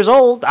 13 years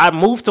old, I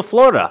moved to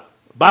Florida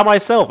by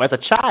myself as a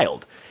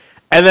child,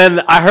 and then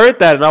I heard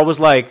that and I was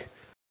like,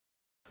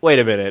 wait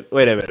a minute.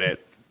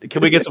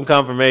 Can we get some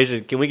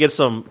confirmation? Can we get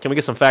some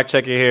fact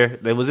checking here?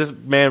 Was this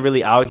man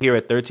really out here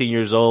at 13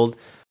 years old?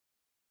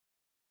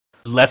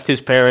 Left his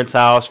parents'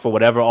 house for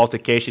whatever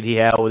altercation he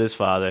had with his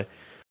father,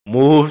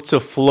 moved to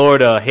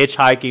Florida,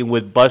 hitchhiking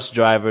with bus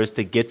drivers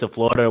to get to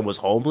Florida, and was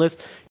homeless.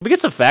 Can we get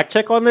some fact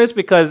check on this?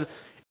 Because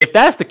if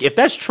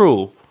that's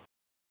true,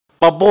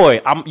 my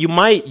boy, you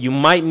might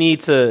have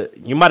needed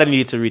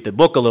to read the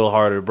book a little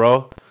harder,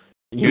 bro.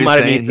 He You was might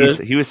have saying needed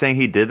to. he was saying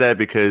he did that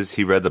because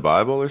he read the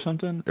Bible or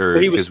something, or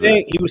But because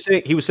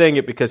he was saying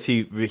it because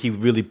he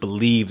really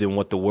believed in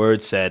what the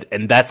word said,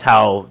 and that's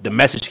how the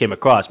message came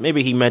across.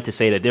 Maybe he meant to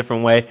say it a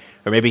different way,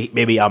 or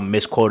maybe I'm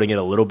misquoting it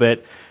a little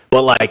bit.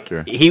 But like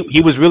sure.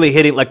 he was really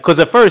hitting, like, because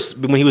at first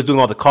when he was doing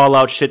all the call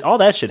out shit, all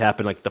that shit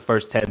happened like the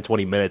first 10,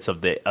 20 minutes of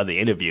the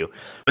interview.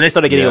 When they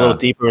started getting a little Yeah.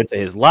 deeper into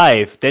his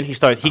life, then he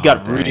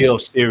got Dang. real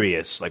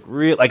serious, like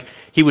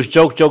he was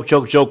joke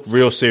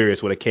real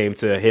serious when it came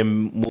to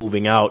him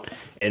moving out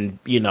and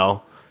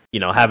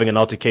having an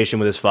altercation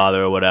with his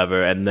father or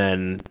whatever, and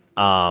then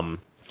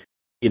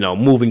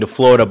moving to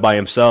Florida by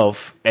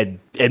himself, and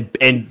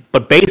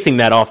but basing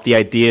that off the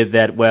idea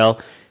that,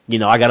 well,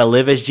 I got to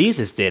live as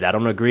Jesus did. I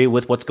don't agree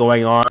with what's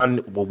going on,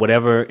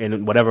 whatever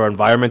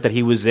environment that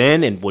he was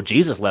in, and what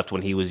Jesus left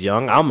when he was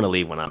young. I'm going to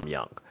leave when I'm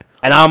young.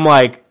 And I'm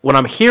like, when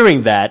I'm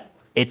hearing that,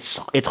 it's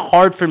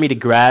hard for me to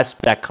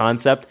grasp that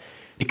concept,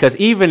 because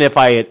even if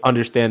I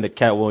understand that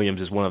Cat Williams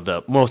is one of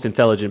the most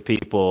intelligent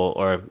people,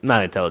 or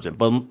not intelligent,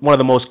 but one of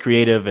the most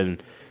creative,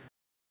 and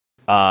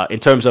in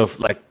terms of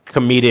like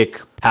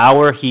comedic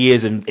power, he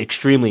is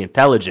extremely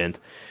intelligent.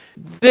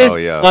 This Oh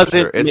yeah, for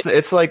doesn't sure.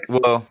 It's like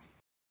well,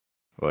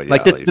 yeah.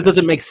 like I'll let you this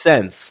doesn't finish. make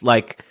sense.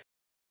 Like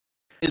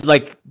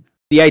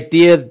the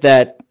idea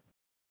that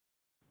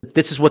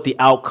this is what the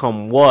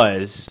outcome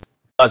was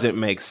doesn't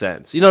make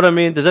sense. You know what I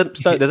mean? Does that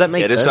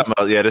make Yeah, there's sense? something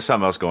else. Yeah, there's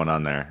something else going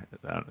on there.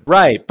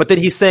 Right, but then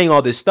he's saying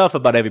all this stuff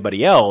about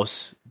everybody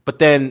else, but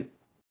then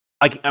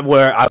like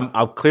where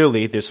I'm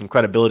clearly there's some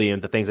credibility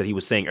in the things that he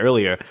was saying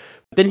earlier.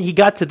 But then he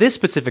got to this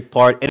specific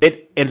part, and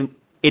it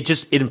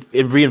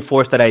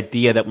reinforced that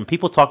idea that when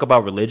people talk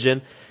about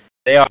religion,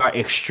 they are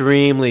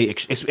extremely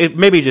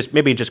maybe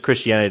just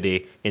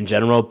Christianity in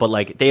general, but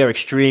like they are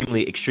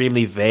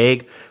extremely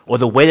vague, or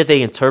the way that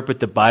they interpret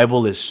the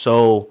Bible is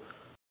so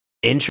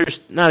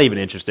not even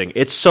interesting.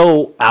 It's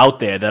so out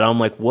there that I'm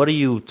like, what are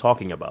you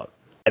talking about?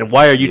 And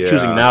why are you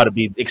choosing Yeah, now to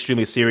be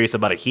extremely serious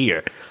about it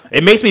here?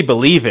 It makes me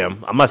believe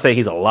him. I'm not saying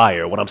he's a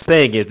liar. What I'm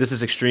saying is this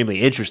is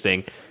extremely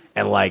interesting,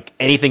 and like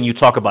anything you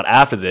talk about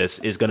after this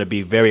is going to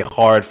be very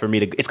hard for me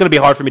to. It's going to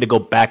be hard for me to go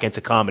back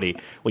into comedy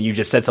when you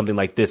just said something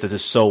like this that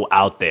is so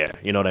out there.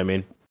 You know what I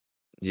mean?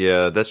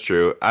 yeah, that's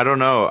true. I don't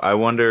know. I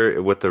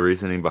wonder what the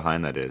reasoning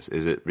behind that is.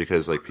 Is it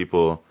because like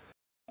people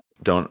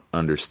don't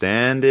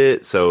understand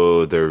it,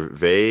 so they're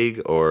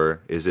vague,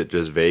 or is it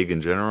just vague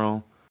in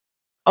general?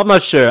 I'm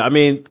not sure. I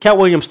mean, Cat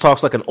Williams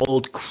talks like an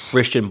old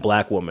Christian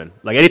black woman.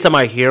 Like anytime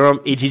I hear him,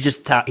 he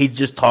just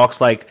talks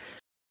like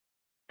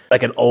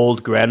an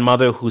old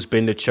grandmother who's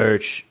been to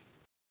church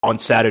on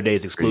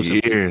Saturdays For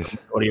exclusively. years.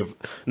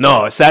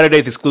 No,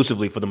 Saturdays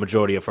exclusively for the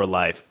majority of her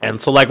life. And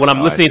so, like when I'm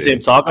Oh, I listening to see. him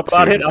talk I see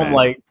about what it, you're I'm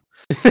saying.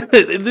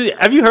 like,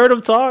 have you heard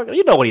him talk?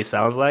 You know what he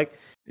sounds like.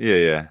 Yeah,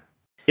 yeah.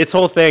 His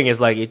whole thing is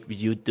like,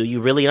 do you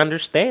really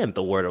understand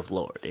the word of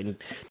Lord, and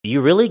do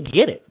you really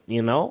get it?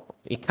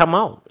 Come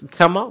on.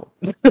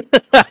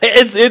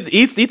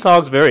 He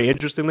talks very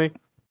interestingly,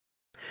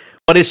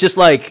 but it's just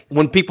like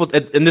when people,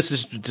 and this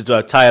is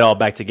to tie it all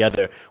back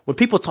together. When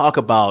they talk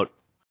about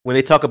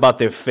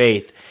their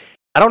faith,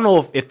 I don't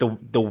know if the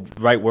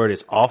right word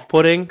is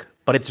off-putting,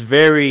 but it's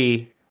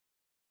very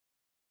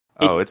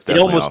Oh, it's it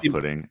definitely almost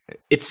off-putting.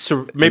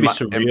 maybe In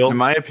surreal.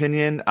 my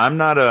opinion, I'm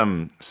not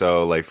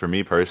so like for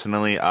me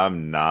personally,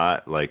 I'm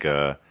not like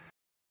a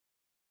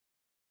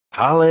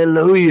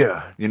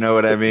hallelujah. You know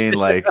what I mean?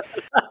 Like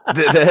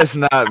that's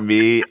not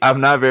me.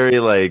 I'm not very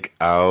like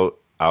out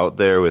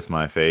there with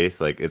my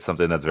faith. Like it's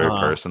something that's very Uh,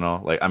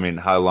 personal. Like I mean,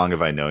 how long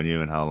have I known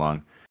you, and how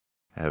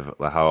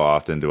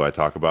often do I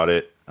talk about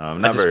it? I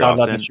Not just very found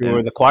out often. that you were in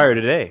And the choir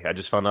today. I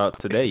just found out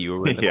today you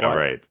were in the yeah, choir.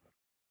 right.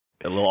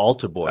 A little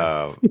altar boy.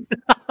 Um,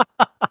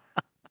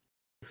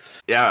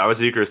 yeah, I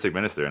was a Eucharistic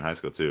minister in high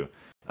school too.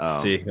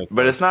 See,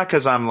 But okay. it's not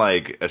because I'm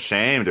like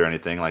ashamed or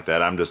anything like that.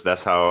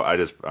 That's how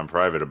I'm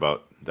private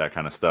about that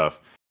kind of stuff.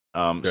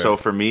 So Sure.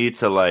 for me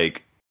to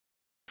like,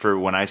 for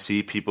when I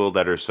see people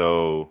that are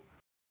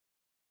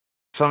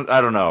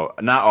I don't know,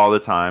 not all the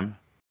time,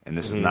 and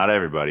this is Mhm. not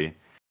everybody,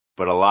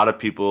 but a lot of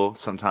people,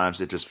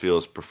 sometimes it just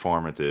feels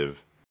performative,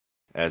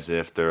 as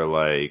if they're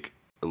like,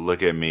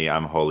 look at me,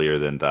 I'm holier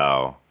than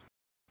thou.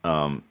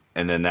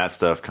 And then that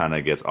stuff kind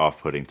of gets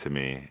off-putting to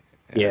me,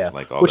 Yeah,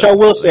 like all which I that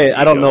will like say,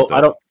 I don't ego know. I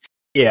stuff. don't.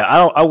 Yeah, I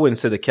don't. I wouldn't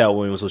say that Cat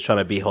Williams was trying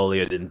to be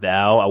holier than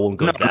thou. I wouldn't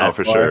go No, no, that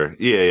for far. sure.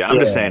 Yeah, yeah. I'm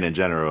just Yeah, saying in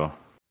general.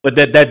 but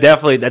that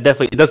definitely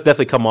it does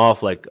definitely come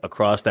off like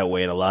across that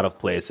way in a lot of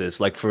places.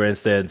 Like for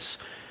instance,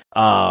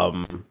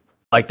 um,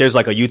 like there's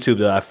like a YouTube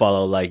that I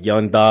follow, like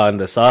Young Don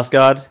the Sauce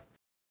God.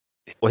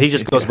 Well, he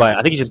just goes Yeah. by.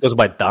 I think he just goes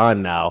by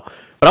Don now.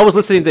 But I was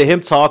listening to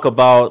him talk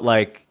about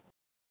like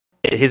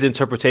his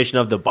interpretation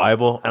of the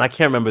Bible, and I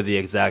can't remember the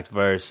exact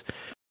verse.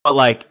 But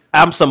like,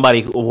 I'm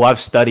somebody who I've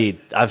studied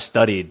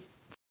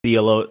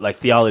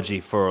theology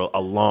for a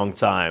long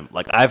time.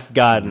 Like, I've Hmm.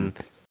 gotten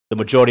the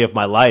majority of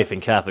my life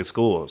in Catholic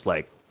schools,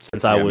 like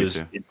since I Yeah, me was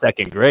too. in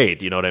second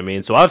grade. You know what I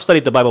mean? So I've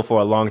studied the Bible for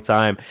a long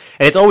time,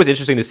 and it's always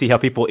interesting to see how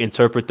people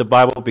interpret the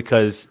Bible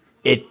because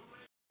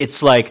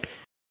it's like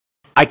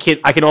I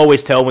can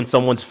always tell when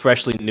someone's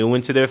freshly new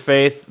into their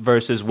faith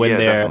versus when Yeah,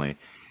 they're definitely.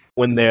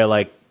 when they're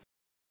like,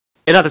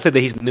 and not to say that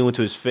he's new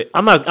into his fit.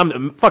 I'm not.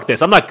 I'm fuck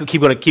this. I'm not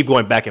keep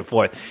going back and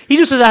forth. He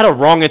just has had a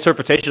wrong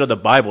interpretation of the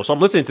Bible. So I'm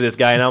listening to this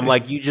guy, and I'm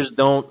like, you just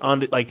don't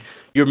like.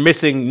 You're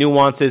missing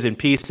nuances and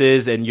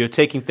pieces, and you're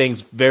taking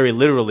things very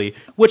literally.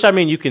 Which I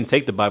mean, you can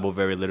take the Bible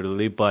very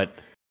literally, but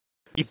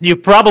you're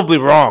probably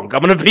wrong.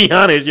 I'm gonna be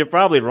honest. You're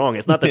probably wrong.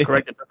 It's not the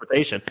correct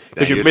interpretation because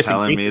Dang, you're you're missing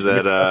telling me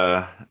pieces.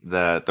 that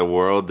that the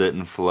world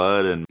didn't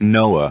flood and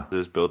Noah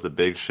just built a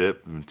big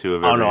ship and two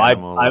of Oh no, every I,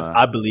 animal.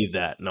 I I believe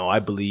that. No, I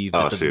believe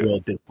that Oh the shoot,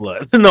 world did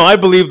flood. No, I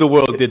believe the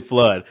world did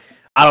flood.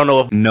 I don't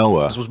know if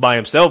Noah. this was by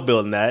himself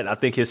building that. I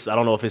think his. I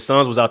don't know if his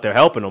sons was out there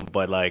helping him,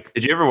 but like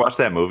Did you ever watch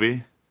that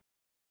movie?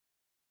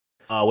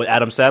 with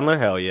Adam Sandler,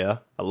 hell yeah,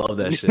 I love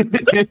that shit.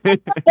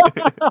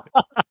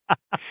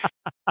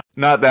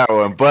 Not that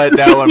one, but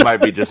that one might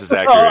be just as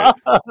accurate.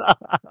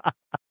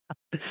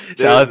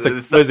 Shout out to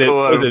It's not was it the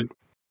was one it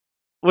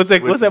what's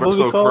with that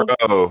movie Russell called?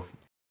 Crowe.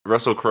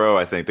 Russell Crowe,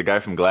 I think, the guy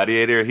from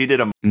Gladiator. He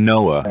did a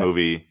Noah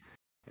movie,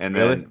 and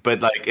Really? then,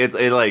 but like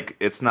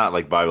it's not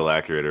like Bible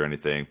accurate or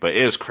anything. But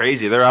it was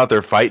crazy. They're out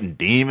there fighting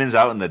demons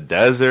out in the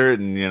desert,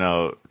 and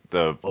the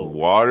Oh,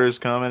 water's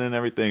coming and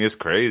everything. It's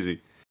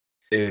crazy.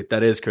 dude,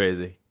 that is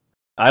crazy.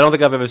 I don't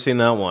think I've ever seen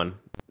that one.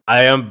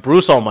 I am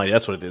Bruce Almighty.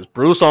 That's what it is.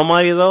 Bruce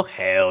Almighty, though.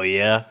 Hell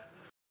yeah.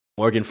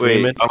 Morgan Wait,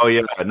 Freeman, oh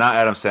yeah, not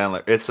Adam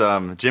Sandler. It's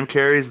Jim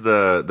Carrey's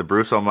the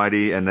Bruce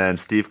Almighty, and then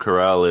Steve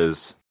Carell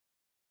is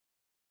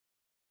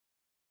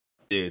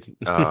dude.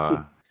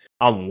 uh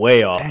I'm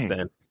way off dang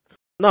then.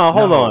 No,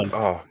 hold no on.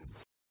 oh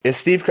it's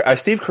Steve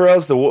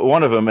Carell's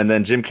one of them, and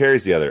then Jim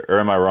Carrey's the other. Or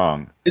am I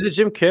wrong? Is it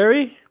Jim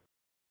Carrey?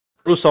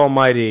 Bruce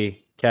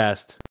Almighty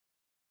cast.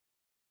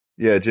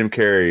 Yeah, Jim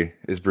Carrey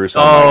is Bruce Oh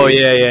Almighty.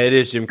 yeah, yeah, it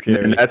is Jim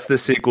And Carrey. that's the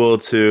sequel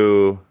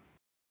to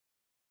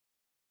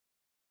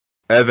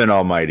Evan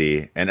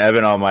Almighty, and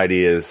Evan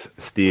Almighty is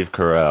Steve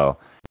Carell.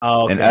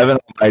 Oh, And okay. Evan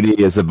Almighty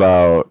is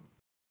about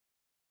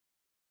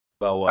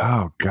About what?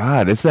 oh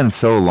god, it's been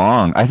so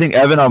long. I think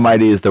Evan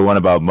Almighty is the one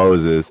about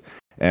Moses,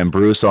 and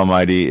Bruce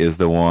Almighty is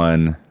the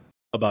one.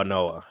 About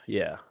Noah.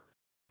 Yeah.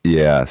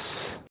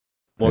 Yes,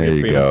 there Morgan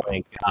you Freeman go.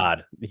 playing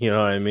God. You know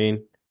what I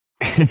mean?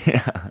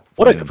 Yeah,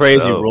 What a playing crazy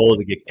himself. role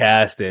to get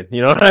cast in.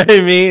 You know what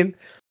I mean?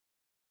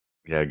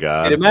 Yeah, And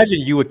God. imagine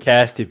you would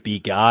cast to be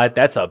God.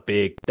 That's a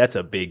big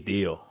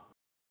deal.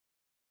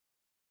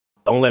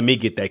 Don't let me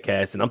get that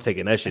cast, and I'm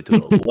taking that shit to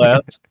the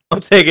left.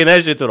 I'm taking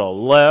that shit to the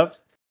left.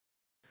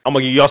 I'm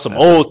gonna give y'all some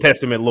That's Old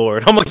Testament,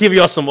 Lord. I'm gonna give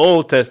y'all some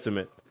Old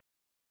Testament.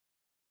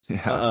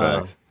 yeah, Uh,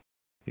 facts.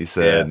 He yeah.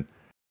 said.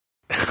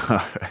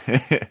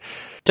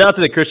 Shout out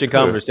to the Christian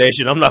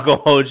conversation. I'm not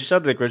gonna hold you. Shout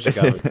out to the Christian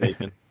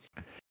conversation.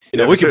 You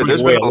know, Yeah, we for can sure. bring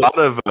There's been away. a lot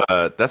of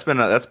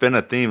that's been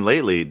a theme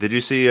lately. Did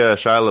you see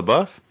Shia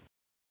LaBeouf?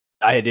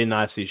 I did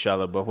not see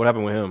Shia LaBeouf. What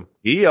happened with him?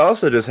 He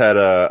also just had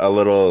a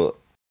little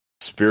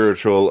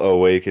spiritual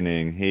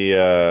awakening. He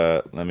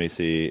let me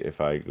see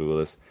if I Google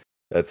this.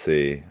 Let's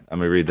see. I'm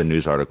gonna read the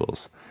news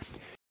articles.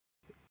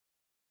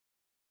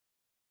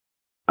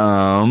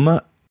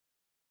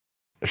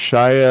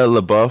 Shia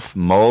LaBeouf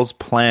mulls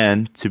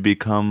plan to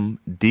become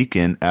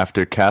deacon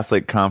after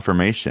Catholic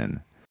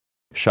confirmation.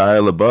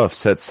 Shia LaBeouf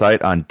sets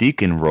sight on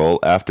deacon role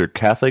after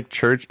Catholic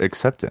Church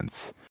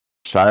acceptance.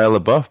 Shia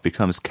LaBeouf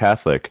becomes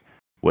Catholic.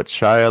 What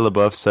Shia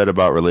LaBeouf said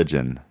about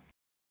religion.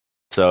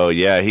 So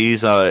yeah,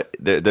 he's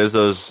there's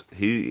those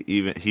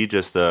he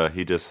just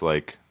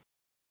like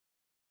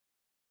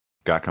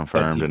got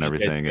confirmed and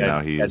everything, and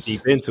now Got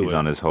deep into he's it.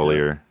 on his Yeah.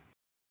 holier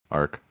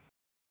arc.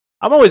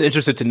 I'm always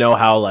interested to know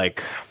how,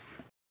 like,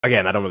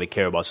 again, I don't really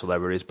care about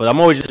celebrities, but I'm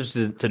always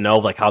interested to know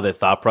like how their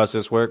thought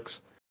process works.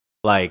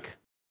 Like,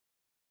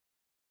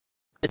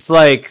 it's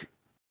like,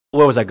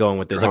 where was I going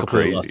with this? They're I all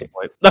completely lost the crazy.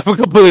 point. I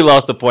completely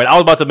lost the point. I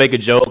was about to make a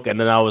joke, and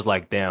then I was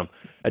like, damn,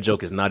 that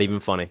joke is not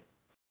even funny.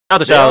 Not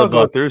the They all child,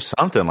 go but through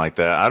something like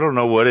that. I don't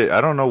know what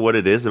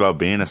it is about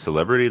being a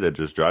celebrity that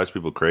just drives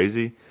people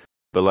crazy.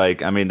 But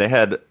like, I mean, they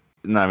had.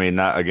 I mean,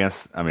 not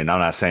against. I mean, I'm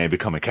not saying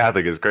becoming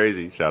Catholic is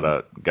crazy. Shout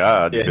out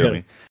God, you feel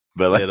me?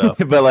 But like, you know.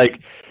 but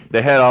like,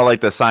 they had all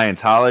like the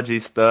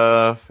Scientology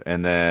stuff,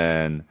 and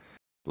then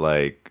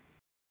like,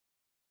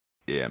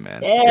 yeah,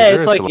 man, is Yeah, there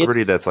it's a like it's.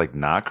 celebrity that's like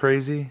not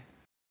crazy?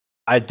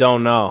 I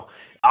don't know.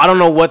 I don't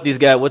know what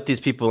these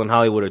people in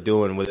Hollywood are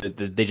doing. With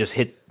they just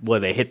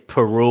they hit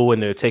Peru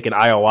and they're taking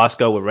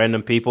ayahuasca with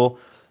random people,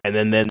 and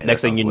then Yeah, that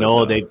next thing sounds you lit know,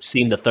 though. they've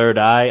seen the third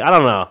eye. I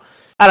don't know.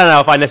 I don't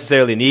know if I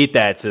necessarily need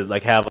that to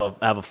like have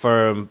a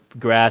firm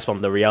grasp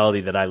on the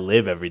reality that I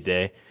live every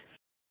day.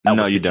 That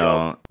No, was the you joke.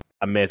 don't.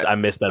 I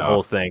missed that No.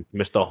 whole thing.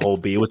 Missed the whole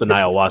beat. It was an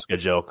ayahuasca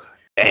joke.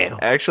 Damn.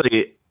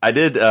 Actually, I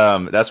did.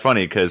 That's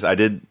funny because I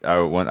did. I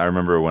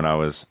remember when I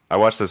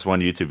watched this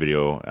one YouTube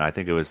video, and I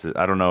think it was.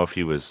 I don't know if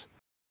he was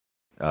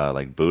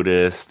like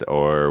Buddhist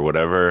or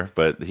whatever,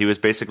 but he was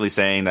basically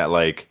saying that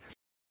like,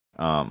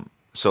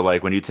 so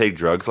like when you take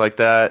drugs like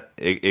that,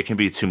 it can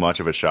be too much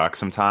of a shock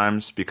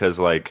sometimes because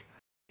like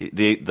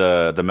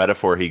the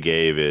metaphor he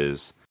gave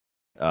is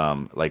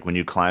like when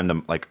you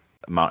climb like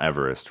Mount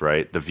Everest,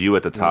 right? The view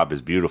at the top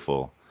is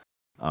beautiful,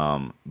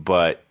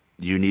 but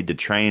you need to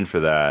train for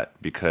that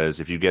because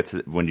if you get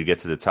to when you get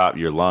to the top,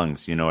 your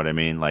lungs, you know what I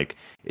mean? Like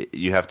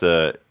you have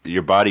to,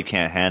 your body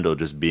can't handle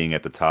just being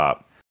at the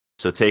top.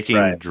 So taking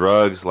Right.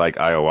 drugs like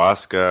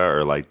ayahuasca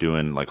or like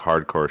doing like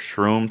hardcore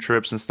shroom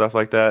trips and stuff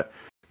like that,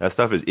 that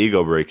stuff is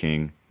ego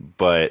breaking,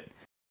 but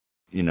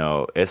you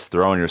know, it's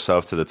throwing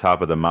yourself to the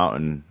top of the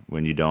mountain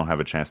when you don't have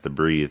a chance to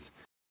breathe.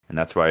 And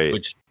that's why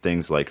Which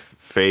things like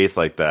faith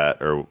like that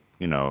or,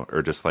 you know,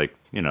 or just like,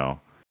 you know,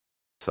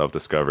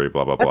 self-discovery,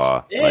 blah, blah,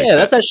 blah. Like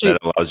that's actually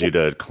that allows you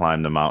to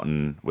climb the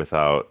mountain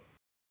without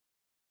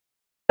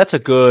that's a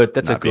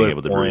not being good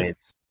able to breathe. point.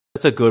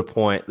 That's a good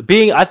point.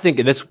 Being, I think,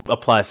 and this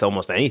applies to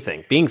almost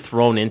anything. Being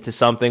thrown into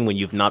something when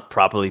you've not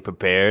properly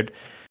prepared,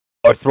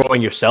 or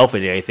throwing yourself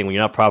into anything when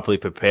you're not properly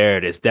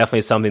prepared, is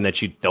definitely something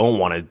that you don't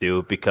want to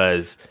do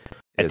because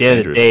at It's the end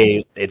of the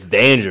dangerous. day, it's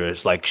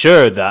dangerous. Like,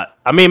 sure, that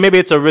I mean, maybe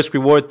it's a risk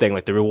reward thing.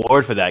 Like, the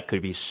reward for that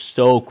could be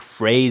so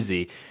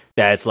crazy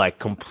that it's like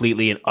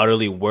completely and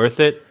utterly worth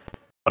it.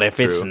 But if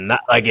it's True.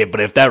 not like it, but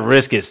if that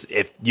risk is,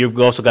 if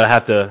you're also gonna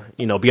have to,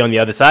 you know, be on the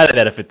other side of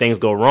that if things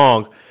go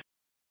wrong.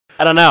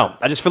 I don't know.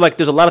 I just feel like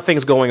there's a lot of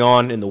things going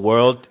on in the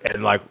world,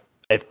 and like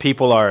if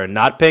people are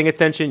not paying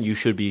attention, you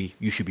should be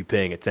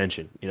paying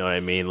attention. You know what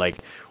I mean? Like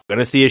we're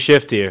gonna see a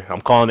shift here.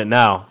 I'm calling it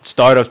now.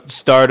 Start of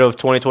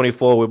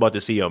 2024. We're about to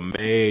see a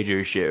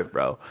major shift,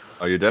 bro.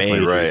 Oh, you're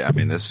definitely Major. right. I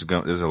mean, there's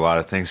a lot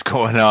of things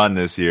going on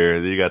this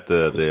year. You got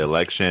the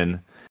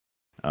election.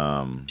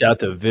 Shout out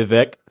to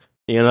Vivek.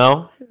 You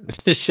know,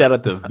 shout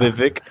out to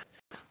Vivek.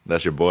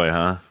 That's your boy,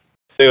 huh?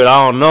 Dude,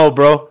 I don't know,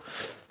 bro.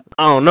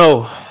 I don't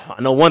know. I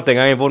know one thing.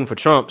 I ain't voting for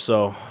Trump,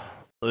 so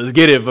let's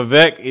get it,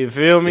 Vivek. You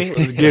feel me?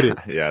 Let's get it.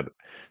 Yeah,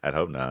 I'd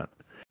hope not.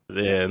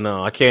 Yeah,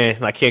 no, I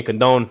can't. I can't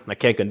condone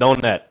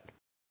that.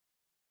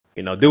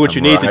 You know, do what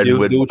you need to do.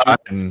 With Do what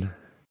Biden.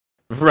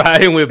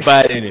 riding with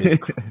Biden is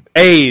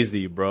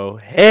crazy, bro.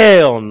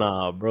 Hell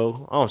nah,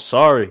 bro. I'm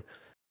sorry.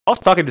 I was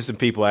talking to some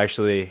people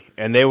actually,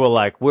 and they were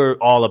like, "We're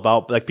all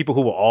about like people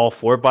who were all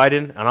for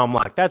Biden," and I'm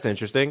like, "That's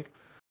interesting.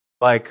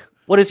 Like,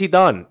 what has he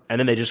done?" And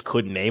then they just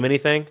couldn't name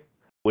anything,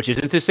 which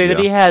isn't to say that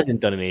Yeah. he hasn't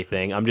done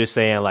anything. I'm just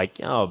saying, like,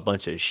 a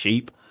bunch of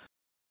sheep.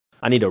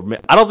 I need to.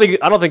 I don't think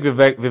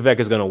Vivek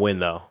is gonna win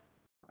though.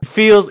 It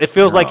feels like No,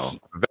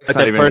 Vivek's like not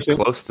that even person.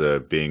 close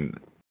to being.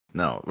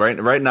 No,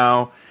 right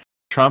now,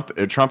 Trump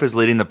is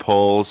leading the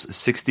polls.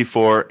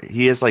 64.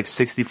 He has like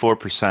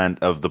 64%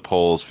 of the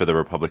polls for the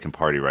Republican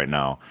Party right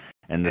now,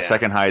 and the Yeah.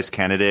 second highest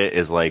candidate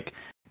is like.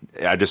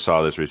 I just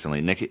saw this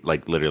recently.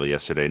 Like literally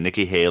yesterday.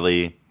 Nikki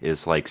Haley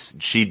is like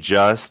she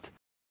just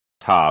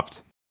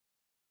topped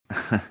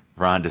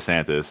Ron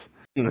DeSantis.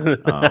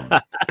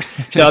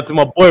 Shout out to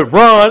my boy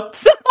Ron.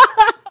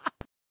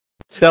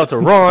 Shout out to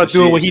Ron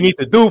doing what he needs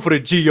to do for the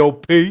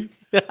GOP.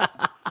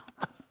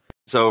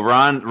 So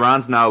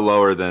Ron's now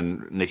lower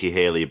than Nikki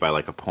Haley by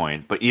like a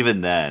point, but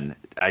even then,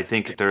 I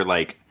think they're at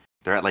like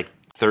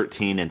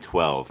 13 and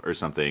 12 or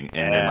something,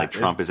 and then like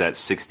Trump is at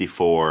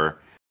 64,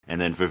 and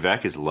then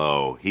Vivek is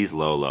low. He's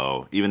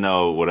low, even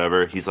though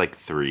whatever he's like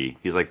 3.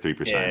 He's like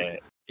 3%. Yeah.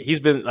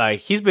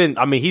 He's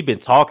been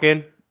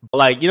talking, but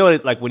like, you know,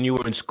 like when you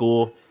were in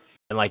school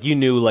and like you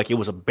knew like it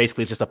was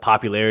basically just a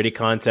popularity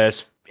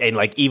contest, and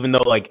like even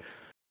though like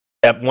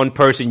that one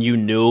person you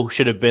knew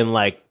should have been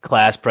like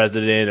class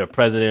president or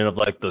president of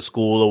like the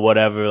school or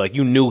whatever, like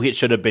you knew it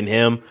should have been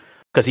him,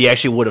 because he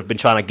actually would have been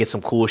trying to get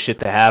some cool shit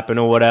to happen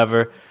or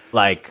whatever.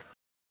 Like,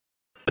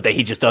 but that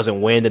he just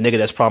doesn't win. The nigga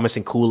that's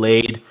promising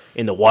Kool-Aid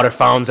in the water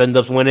fountains ends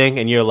up winning,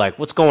 and you're like,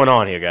 what's going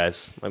on here,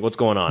 guys? Like, what's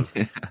going on?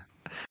 I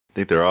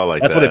think they're all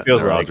like That's that. what it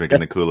feels they're all like. drinking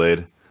the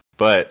Kool-Aid.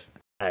 But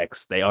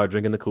They are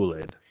drinking the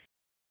Kool-Aid.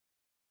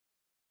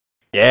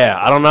 Yeah,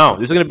 I don't know.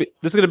 This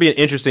is gonna be an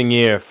interesting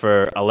year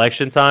for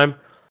election time.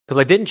 Because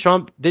like, didn't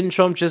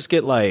Trump just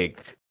get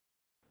like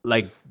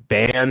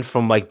banned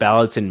from like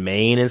ballots in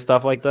Maine and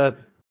stuff like that?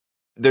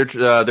 they're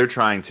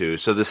trying to.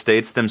 So the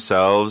states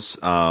themselves,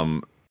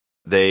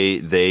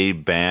 they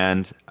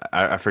banned.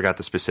 I forgot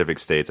the specific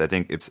states. I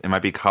think it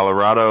might be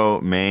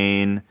Colorado,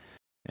 Maine,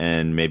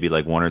 and maybe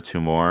like one or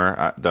two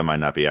more. That might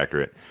not be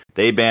accurate.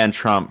 They banned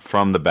Trump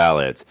from the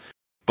ballot,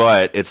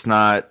 but it's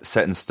not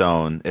set in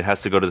stone. It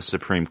has to go to the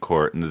Supreme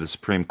Court, and the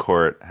Supreme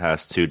Court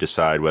has to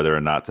decide whether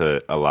or not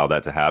to allow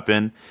that to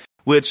happen,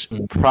 which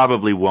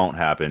probably won't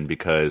happen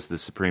because the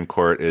Supreme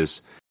Court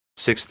is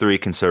 6-3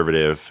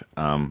 conservative,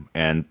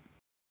 and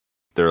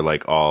they're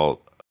like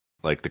all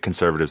like the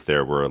conservatives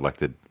there were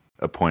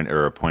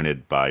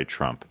appointed by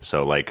Trump.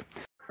 So like,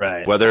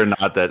 Right. whether or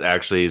not that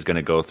actually is going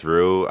to go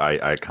through,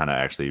 I kind of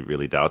actually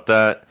really doubt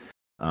that.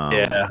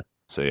 Yeah.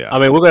 So yeah, I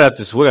mean, we're gonna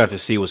have to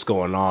see what's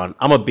going on.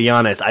 I'm gonna be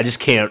honest. I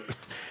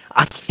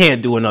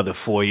can't do another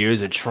 4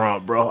 years of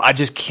Trump, bro. I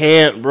just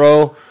can't,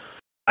 bro.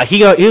 He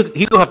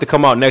gonna have to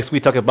come out next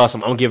week talking about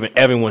I'm giving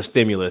everyone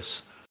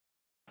stimulus,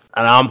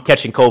 and I'm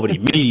catching COVID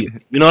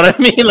immediately. You know what I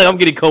mean? Like I'm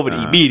getting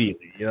COVID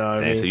immediately. You know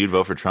what I mean? So you'd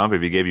vote for Trump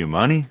if he gave you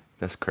money?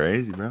 That's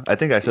crazy, bro. I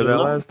think I said that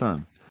last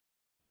time.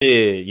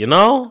 Yeah, you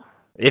know,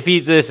 if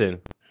he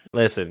listen,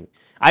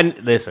 I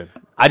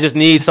just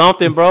need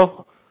something,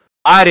 bro.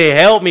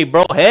 Help me,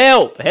 bro.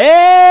 Help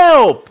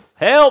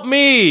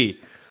me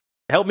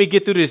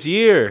get through this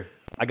year.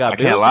 I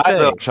can't lie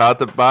though.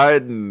 Shout out to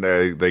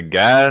Biden. The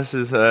gas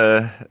is it's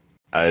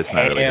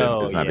not really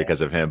good. It's not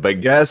because of him, but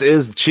gas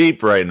is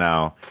cheap right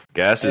now.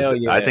 Gas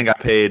is. Yeah. I think I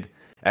paid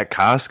at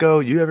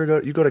Costco. You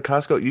go to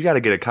Costco? You got to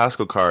get a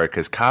Costco card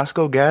because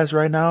Costco gas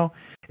right now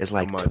is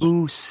like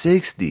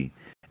 $2.60,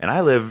 and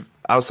I live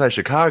outside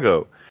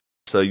Chicago,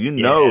 so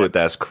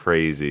that's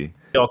crazy.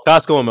 Yo,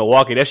 Costco in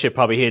Milwaukee, that shit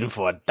probably hitting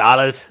for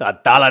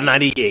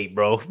 $1.98,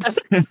 bro.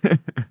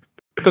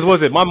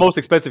 Because my most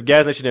expensive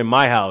gas station in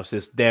my house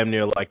is damn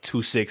near like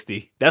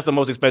 $2.60. That's the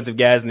most expensive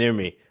gas near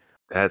me.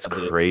 That's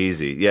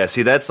crazy. Yeah,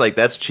 see,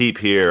 that's cheap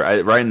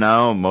here. Right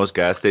now, most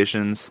gas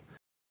stations,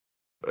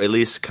 at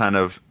least kind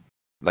of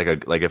like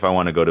if I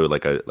want to go to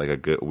like a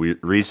good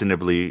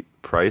reasonably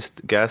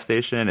priced gas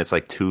station, it's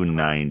like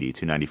 $2.90,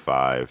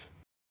 $2.95.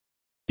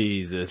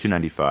 Jesus,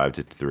 $2.95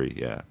 to $3,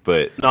 yeah.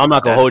 But no, I'm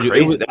not gonna hold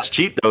you. That's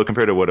cheap though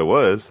compared to what it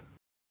was.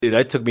 Dude,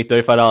 that took me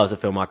 $35 to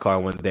fill my car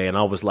one day, and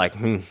I was like,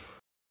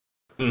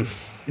 yeah,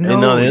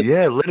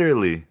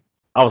 literally.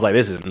 I was like,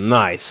 this is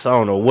nice. I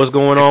don't know what's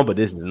going on, but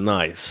this is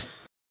nice.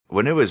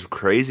 When it was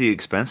crazy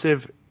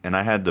expensive, and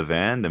I had the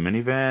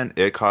minivan,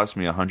 it cost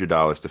me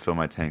 $100 to fill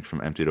my tank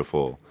from empty to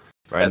full.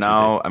 Right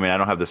now, I mean, I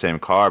don't have the same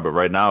car, but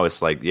right now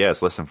it's like,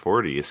 it's less than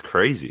 40. It's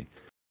crazy.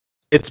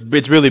 It's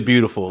really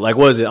beautiful. Like,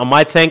 what is it? On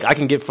my tank, I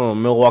can get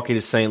from Milwaukee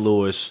to St.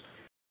 Louis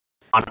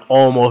on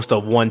almost a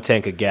one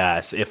tank of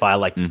gas. If I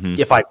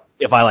if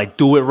I like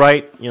do it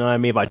right, you know what I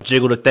mean? If I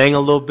jiggle the thing a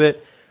little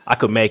bit, I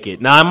could make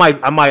it. Now I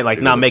might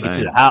like not make it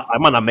to the house. I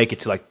might not make it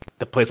to like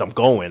the place I'm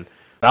going.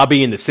 But I'll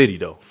be in the city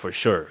though, for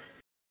sure.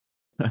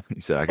 You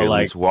said I could at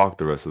least walk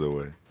the rest of the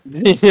way.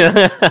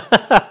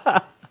 Yeah.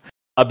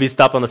 I'll be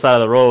stopped on the side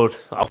of the road.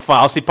 I'll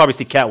probably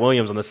see Katt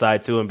Williams on the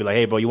side too, and be like,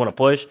 "Hey, bro, you want to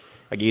push?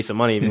 I give you some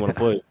money if you want to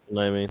push." You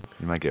know what I mean?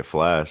 You might get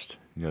flashed.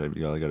 You gotta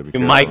be careful. You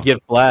might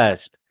get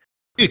flashed,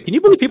 dude. Can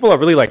you believe people are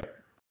really like?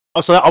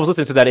 Also, I was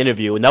listening to that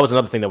interview, and that was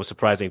another thing that was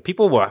surprising.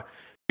 People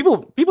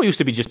used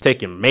to be just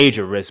taking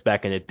major risks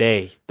back in the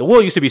day. The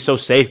world used to be so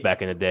safe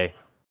back in the day,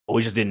 but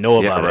we just didn't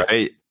know about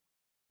it.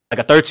 Like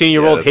a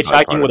 13-year-old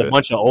hitchhiking with a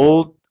bunch of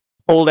old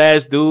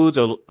ass dudes,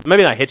 or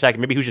maybe not hitchhiking,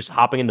 maybe he was just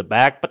hopping in the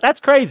back. But that's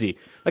crazy.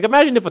 Like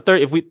imagine if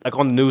we like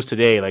on the news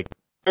today, like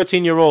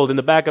 13-year-old in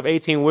the back of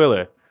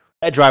 18-wheeler,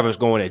 that driver's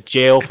going to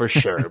jail for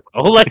sure,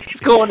 bro. Like he's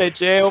going to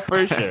jail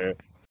for sure.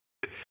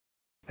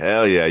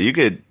 Hell yeah, you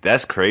could.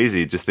 That's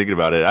crazy. Just thinking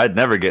about it, I'd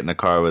never get in a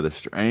car with a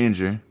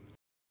stranger.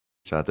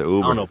 Shout out to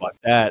Uber. I don't know about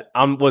that.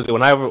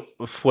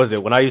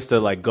 When I used to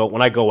like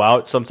when I go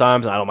out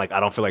sometimes, I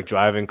don't feel like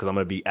driving because I'm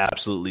gonna be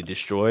absolutely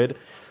destroyed.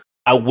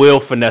 I will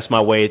finesse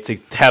my way to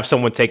have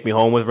someone take me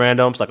home with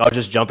randoms. Like I'll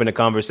just jump into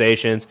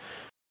conversations,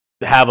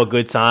 have a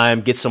good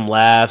time, get some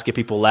laughs, get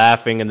people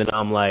laughing, and then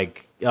I'm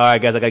like, all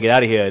right, guys, I gotta get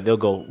out of here. They'll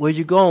go, where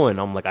you going?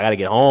 I'm like, I gotta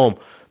get home.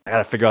 I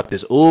gotta figure out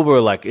this Uber.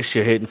 Like this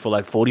shit hitting for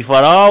like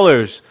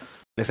 $45.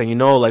 Next thing you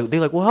know, like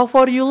they're like, well, how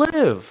far do you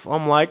live?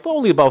 I'm like,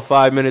 only about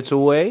 5 minutes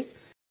away.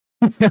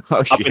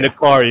 Up in the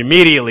car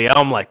immediately.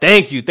 I'm like,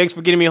 thank you. Thanks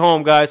for getting me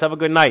home, guys. Have a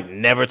good night.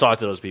 Never talk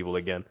to those people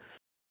again.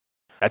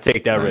 I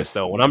take that risk,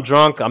 though. When I'm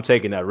drunk, I'm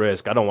taking that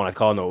risk. I don't want to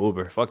call no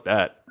Uber. Fuck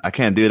that. I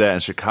can't do that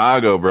in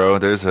Chicago, bro.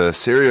 There's a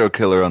serial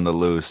killer on the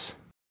loose.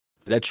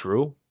 Is that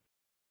true?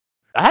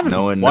 I haven't.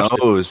 No one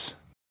knows.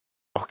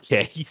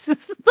 Okay. Is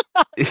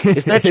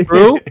that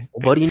true?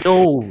 Nobody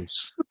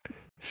knows.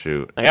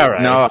 Shoot. Like, all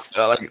right. No,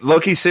 like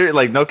Loki serious.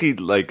 Like Loki,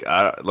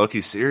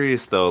 Loki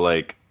serious though.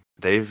 Like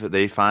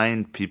they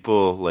find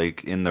people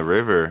like in the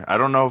river. I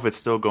don't know if it's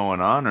still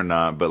going on or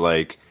not, but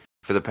like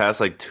for the past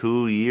like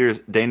 2 years,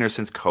 Dana,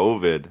 since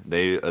COVID,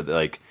 they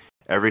like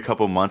every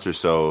couple months or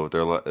so,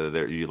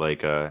 they're you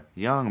like a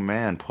young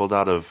man pulled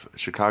out of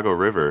Chicago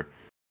River.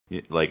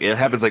 Like it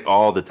happens like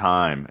all the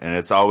time, and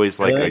it's always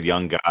like Really? a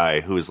young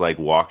guy who's like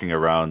walking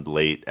around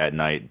late at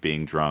night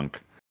being drunk,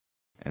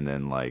 and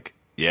then like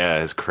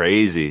yeah, it's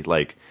crazy.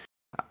 Like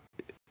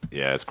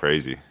yeah, it's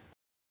crazy.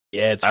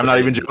 Yeah, it's I'm not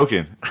even crazy.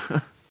 joking.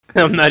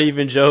 I'm not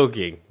even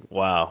joking.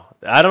 Wow.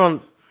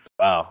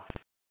 Wow.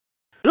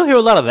 You don't hear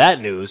a lot of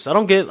that news. I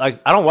don't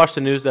watch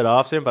the news that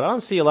often, but I don't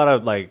see a lot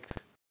of like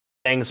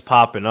things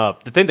popping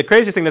up. The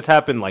craziest thing that's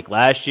happened like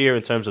last year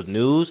in terms of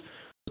news,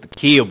 the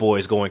Kia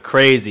boys going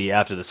crazy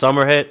after the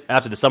summer hit.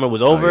 After the summer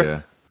was over,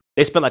 Yeah.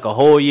 they spent like a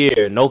whole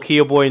year no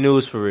Kia boy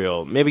news for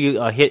real. Maybe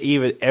a hit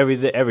even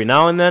every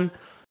now and then,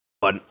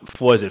 but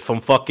was it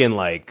from fucking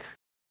like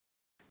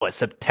what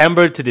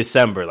September to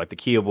December? Like the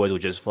Kia boys were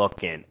just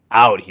fucking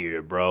out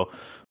here, bro.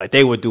 Like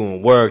they were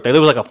doing work. Like,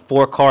 there was like a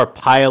 4-car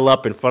pile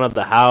up in front of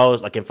the house,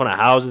 like in front of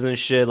houses and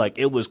shit. Like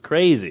it was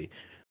crazy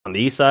on the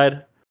east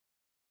side.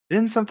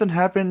 Didn't something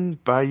happen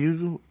by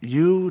you?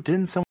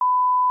 Didn't some?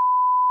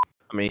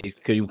 I mean,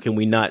 can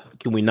we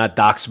not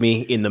dox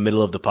me in the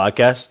middle of the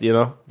podcast? You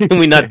know, can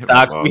we not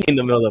dox me in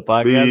the middle of the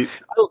podcast?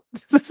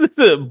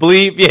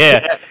 Bleep,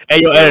 yeah.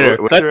 Hey, yo,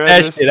 editor, What's cut your that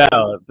address? shit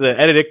out. The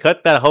editor,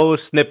 cut that whole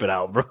snippet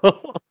out, bro.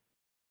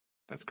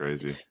 That's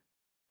crazy.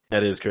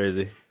 That is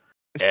crazy.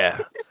 Yeah.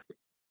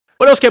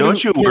 What else can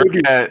Don't you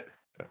work at?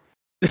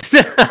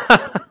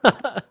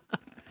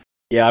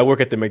 Yeah, I work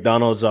at the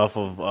McDonald's off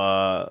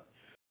of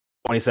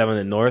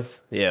 27th and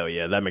North.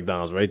 Yeah, that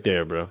McDonald's right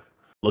there, bro.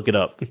 Look it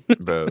up.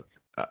 Bro,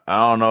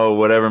 I don't know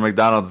whatever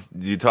McDonald's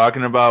you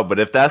talking about, but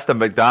if that's the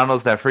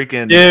McDonald's that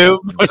freaking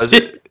does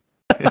it,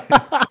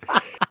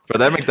 bro,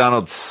 that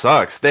McDonald's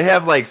sucks. They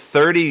have like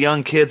 30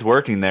 young kids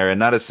working there, and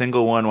not a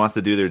single one wants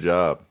to do their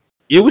job.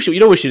 Yeah, you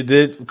know what we should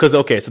did? Because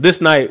okay, so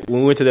this night when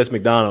we went to this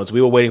McDonald's, we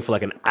were waiting for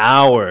like an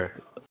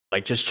hour,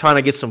 like just trying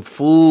to get some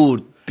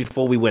food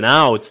before we went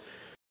out.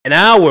 An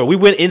hour. We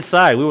went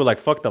inside. We were like,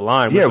 "Fuck the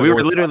line." Yeah, we were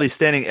like, literally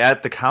standing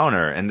at the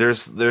counter, and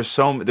there's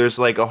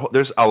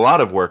a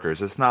lot of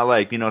workers. It's not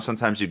like,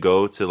 sometimes you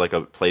go to like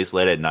a place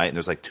late at night and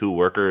there's like 2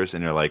 workers,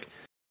 and you're like,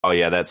 oh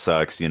yeah, that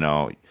sucks.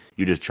 You're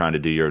just trying to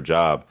do your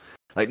job.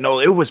 Like, no,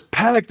 it was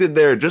packed in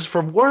there just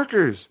from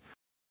workers,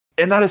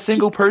 and not a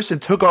single person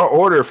took our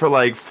order for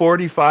like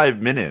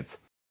 45 minutes.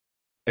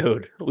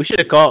 Dude, we should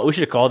have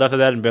called after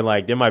that and been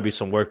like, there might be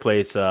some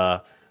workplace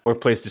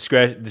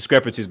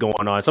discrepancies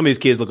going on. Some of these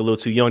kids look a little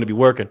too young to be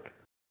working.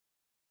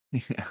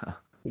 Yeah.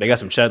 They got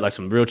some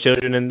real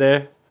children in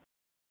there.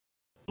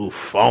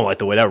 Oof, I don't like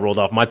the way that rolled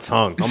off my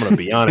tongue. I'm gonna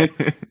be honest.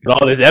 With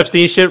all this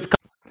Epstein shit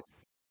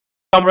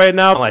come right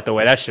now, I don't like the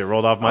way that shit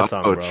rolled off my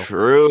tongue, bro. Oh,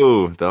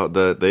 true.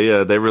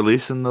 They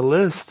releasing the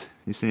list.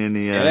 You see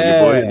any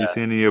you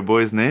see any of your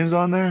boys' names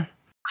on there?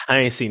 I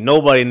ain't seen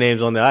nobody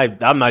names on there.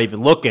 I'm not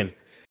even looking.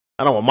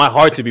 I don't want my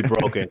heart to be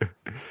broken.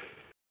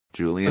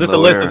 Julian Is this a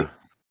list Loera.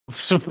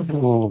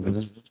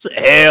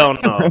 Hell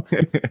no.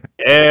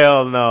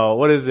 Hell no.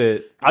 What is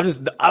it?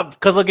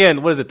 Because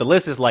again, what is it? The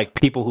list is like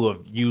people who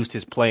have used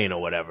his plane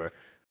or whatever.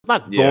 I'm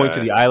not going to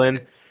the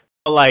island.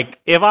 But like,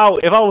 if I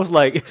was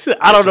like,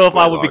 I don't know if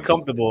I would be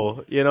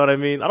comfortable. You know what I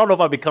mean? I don't know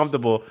if I'd be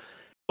comfortable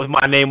with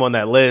my name on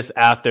that list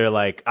after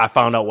like I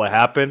found out what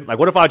happened. Like,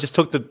 what if I just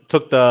took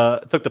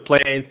the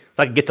plane so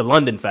I could get to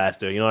London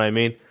faster? You know what I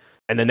mean?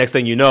 And the next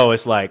thing you know,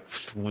 it's like,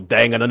 that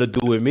ain't got nothing to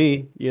do with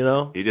me. You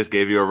know? He just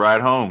gave you a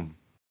ride home.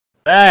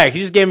 He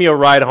just gave me a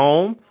ride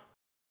home.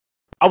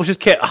 I was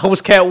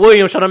Katt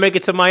Williams trying to make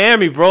it to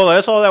Miami, bro. Like,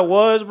 that's all that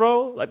was,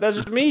 bro. Like, that's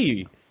just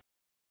me.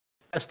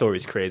 That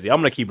story's crazy. I'm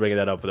gonna keep bringing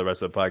that up for the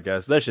rest of the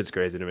podcast. That shit's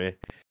crazy to me.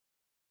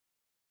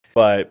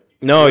 But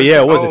no,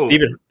 yeah, what was it,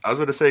 Steven? I was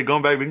going to say, we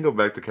can go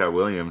back to Katt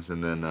Williams,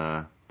 and then,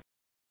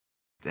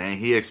 dang,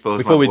 he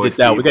exposed Before my we boy did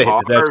that, we Steve gotta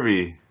hit this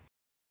Harvey.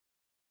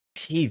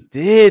 He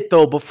did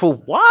though, but for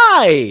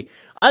why?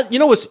 You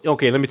know what's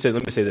okay? Let me say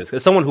this.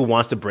 As someone who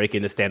wants to break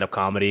into stand-up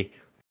comedy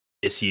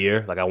this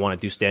year, like I want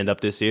to do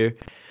stand-up this year,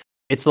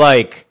 it's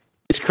like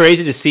it's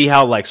crazy to see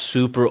how like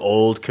super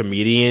old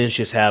comedians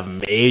just have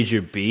major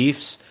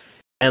beefs,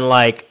 and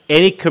like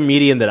any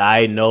comedian that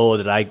I know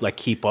that I like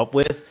keep up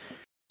with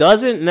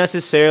doesn't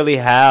necessarily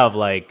have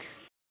like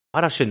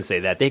I shouldn't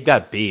say that they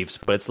got beefs,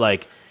 but it's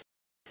like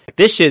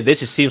this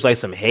just seems like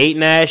some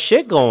hating ass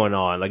shit going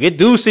on. Like it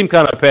do seem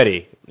kind of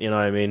petty. You know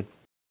what I mean?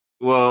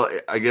 Well,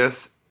 I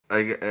guess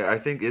I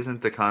think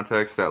isn't the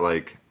context that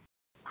like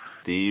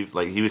Steve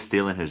like he was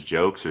stealing his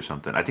jokes or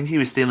something. I think he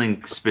was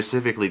stealing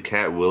specifically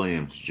Katt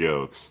Williams'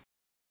 jokes.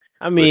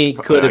 I mean,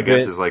 which, could have been. I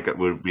guess is like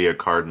would be a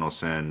cardinal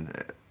sin.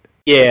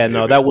 Yeah,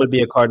 no, that would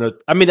be a cardinal.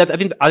 I mean, I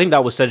think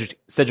that was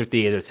Cedric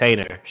the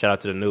Entertainer. Shout out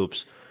to the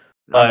noobs.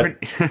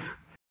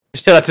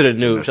 Shout out to the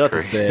noobs. Shout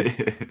out to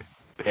Sid.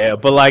 Yeah,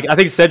 but like I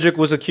think Cedric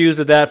was accused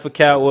of that for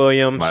Cat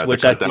Williams, Might have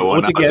which to I cut that think one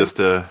once out again, just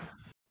to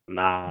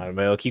nah,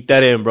 man, keep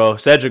that in, bro.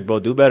 Cedric, bro,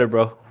 do better,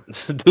 bro.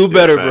 Do yeah,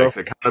 better, bro. facts.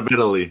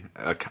 Accountability.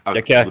 Okay,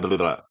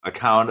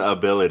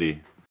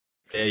 Accountability.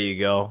 there you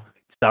go.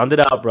 Sound it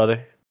out,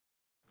 brother.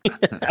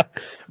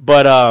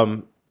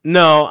 But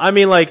no, I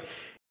mean like,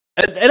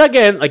 and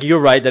again, like you're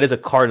right. That is a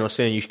cardinal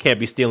sin. You can't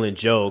be stealing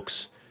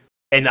jokes.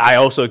 And I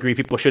also agree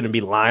people shouldn't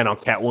be lying on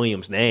Cat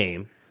Williams'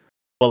 name.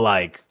 But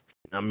like,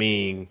 I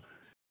mean,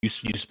 you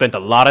spent a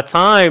lot of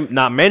time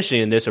not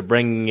mentioning this or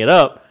bringing it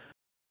up.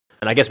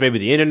 And I guess maybe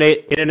the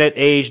internet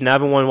age, now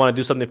everyone want to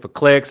do something for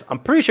clicks. I'm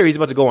pretty sure he's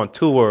about to go on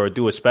tour or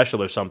do a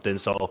special or something.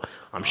 So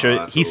I'm sure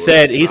That's a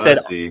little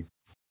sussy.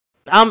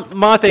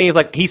 my thing is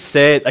like he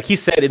said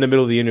in the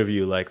middle of the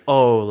interview, like,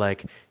 oh,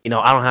 like, I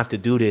don't have to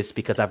do this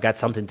because I've got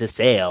something to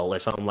sell or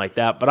something like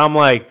that. But I'm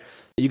like,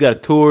 you got a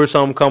tour or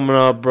something coming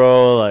up,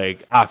 bro.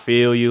 Like, I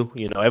feel you.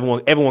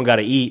 Everyone got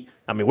to eat.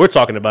 I mean, we're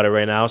talking about it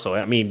right now, so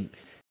I mean,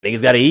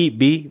 niggas got to eat,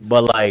 B.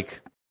 But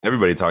like,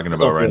 Everybody talking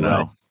about right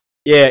now.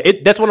 yeah,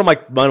 that's one of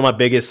my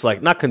biggest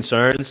like not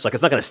concerns. Like,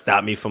 it's not gonna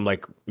stop me from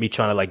like me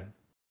trying to like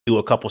do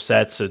a couple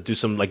sets or do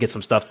some like get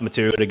some stuff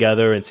material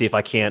together and see if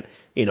I can't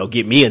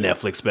get me a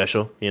Netflix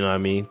special. You know what I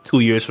mean?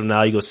 2 years from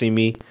now, you go see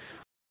me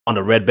on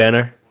the red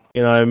banner.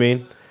 You know what I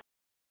mean?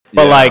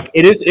 But like,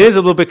 it is a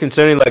little bit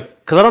concerning, like,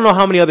 because I don't know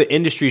how many other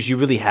industries you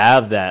really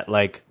have that.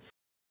 Like,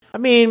 I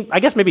mean, I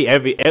guess maybe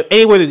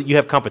anywhere that you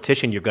have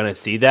competition, you're gonna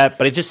see that.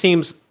 But it just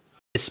seems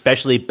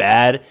especially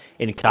bad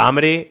in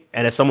comedy.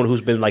 And as someone who's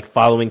been like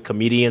following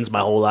comedians my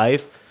whole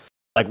life,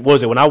 like, what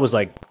was it when I was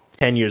like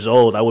 10 years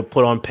old? I would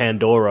put on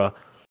Pandora,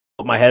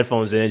 put my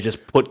headphones in, and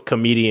just put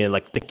comedian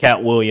like the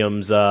Cat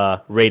Williams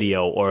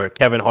radio or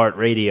Kevin Hart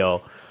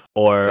radio,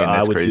 or that's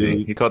I would crazy.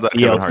 do He called that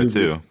Kevin Hart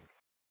too.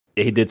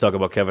 Yeah, he did talk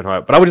about Kevin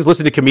Hart, but I would just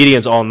listen to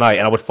comedians all night,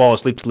 and I would fall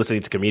asleep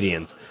listening to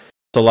comedians.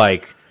 So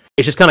like,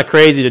 it's just kind of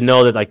crazy to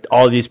know that like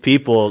all these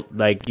people,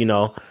 like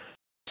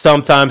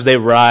sometimes they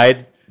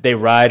ride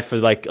for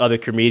like other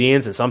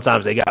comedians, and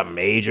sometimes they got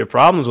major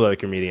problems with other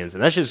comedians,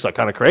 and that's just like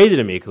kind of crazy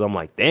to me because I'm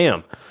like,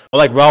 damn. Or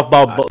like Ralph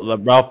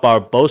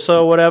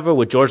Barbosa or whatever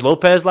with George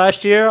Lopez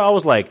last year, I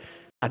was like,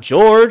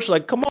 George,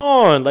 like, come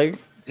on, like,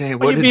 hey,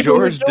 what did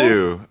George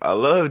do? I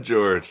love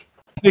George.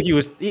 I think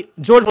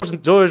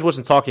George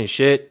wasn't talking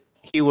shit.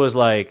 He was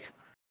like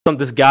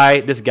this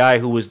guy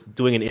who was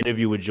doing an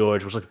interview with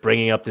George was like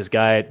bringing up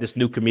this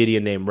new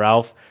comedian named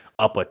Ralph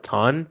up a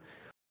ton.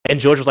 And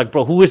George was like,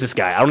 bro, who is this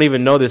guy? I don't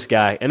even know this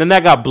guy. And then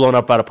that got blown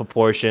up out of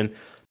proportion.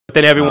 But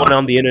then everyone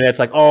on the internet's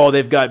like, oh,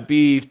 they've got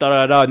beef, da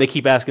da da. And they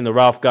keep asking the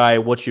Ralph guy,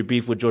 what's your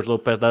beef with George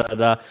Lopez, da da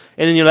da.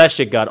 And then, that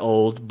shit got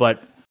old.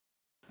 But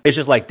it's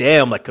just like,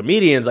 damn, like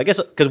comedians, I guess,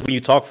 because when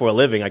you talk for a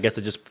living, I guess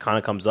it just kind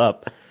of comes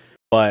up.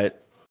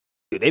 But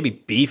dude, they be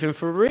beefing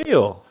for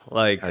real.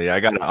 Like, yeah, I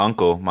got an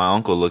uncle. My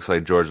uncle looks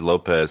like George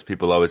Lopez.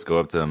 People always go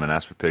up to him and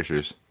ask for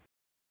pictures.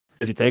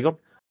 Does he take them?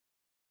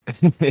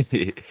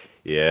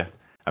 Yeah.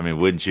 I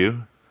mean, wouldn't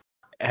you?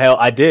 Hell,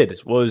 I did.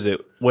 What was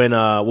it when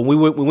we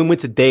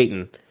went to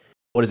Dayton?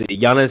 What is it?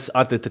 Giannis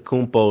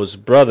Antetokounmpo's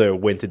brother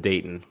went to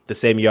Dayton the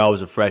same year I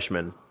was a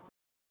freshman.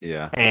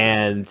 Yeah,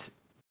 and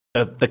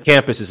the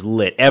campus is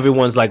lit.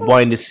 Everyone's like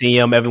wanting to see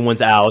him.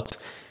 Everyone's out.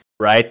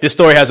 Right. This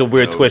story has a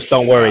weird twist.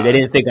 Don't worry. They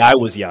didn't think I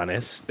was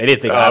Giannis. They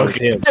didn't think I was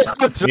him.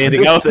 They didn't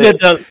think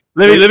I was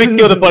let me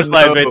kill the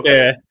punchline right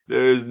there.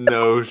 There's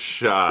no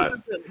shot.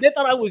 They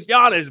thought I was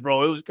Giannis,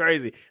 bro. It was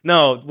crazy.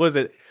 No, was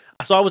it?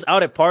 So I was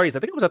out at parties. I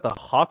think it was at the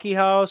hockey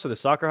house or the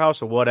soccer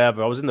house or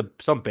whatever. I was in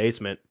some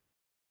basement.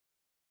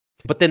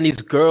 But then these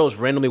girls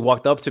randomly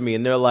walked up to me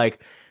and they're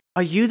like,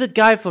 "Are you the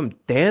guy from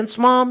Dance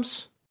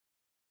Moms?"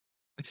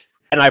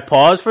 And I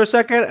paused for a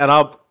second, and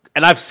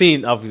I've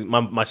seen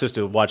my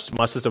sister and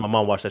my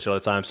mom watched that show all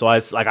the time. So I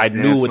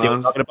knew what they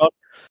were talking about.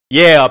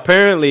 Yeah,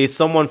 apparently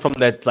someone from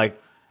that,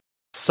 like,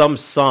 some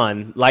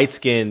son, light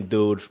skinned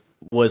dude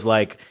was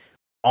like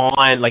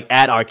on like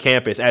at our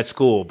campus at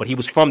school, but he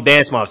was from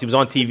Dance Moms. He was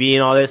on TV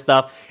and all this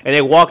stuff. And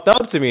they walked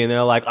up to me and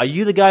they're like, "Are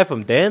you the guy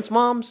from Dance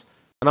Moms?"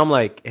 And I'm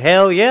like,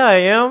 "Hell yeah, I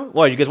am."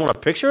 What, you guys want a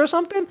picture or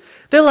something?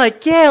 They're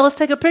like, "Yeah, let's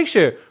take a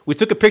picture." We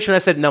took a picture and I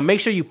said, "Now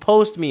make sure you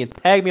post me and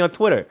tag me on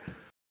Twitter."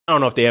 I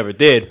don't know if they ever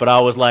did, but I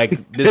was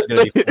like, "This is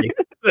gonna be funny."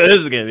 This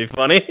is gonna be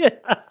funny.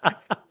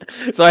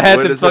 So I had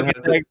to fucking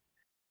tag.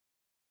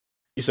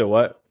 You said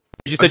what?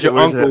 You said your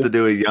uncle. What does it have to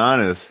do with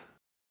Giannis?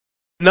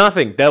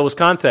 Nothing. That was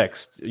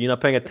context. You're not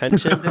paying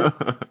attention.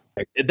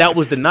 That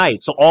was the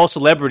night. So all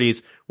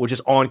celebrities were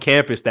just on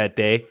campus that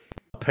day,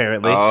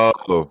 apparently.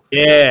 Oh.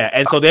 Yeah.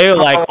 And so they were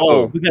like,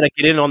 "Oh, we got to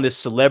get in on this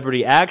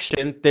celebrity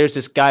action. There's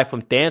this guy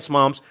from Dance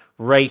Moms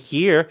right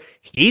here.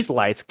 He's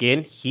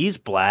light-skinned. He's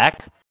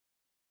black.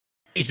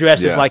 He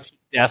dresses like he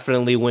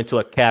definitely went to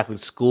a Catholic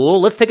school.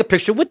 Let's take a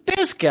picture with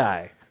this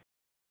guy."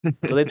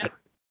 So they did.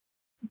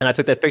 And I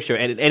took that picture.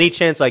 And any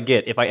chance I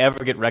get, if I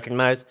ever get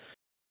recognized,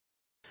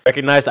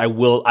 I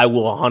will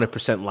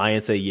 100% lie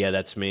and say, "Yeah,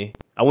 that's me."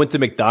 I went to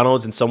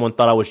McDonald's and someone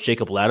thought I was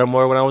Jacob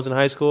Lattimore when I was in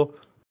high school.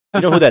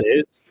 You know who that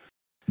is?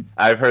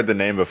 I've heard the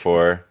name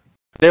before.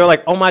 They were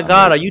like, "Oh my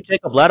God, are you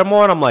Jacob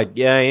Lattimore?" And I'm like,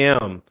 "Yeah, I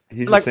am."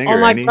 He's They're a like, "Oh singer,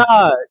 my ain't he?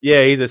 God,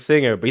 yeah, he's a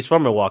singer, but he's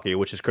from Milwaukee,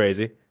 which is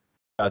crazy."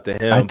 Out to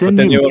I him, but didn't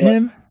then you they were meet like,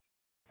 him?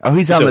 Oh,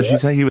 "You said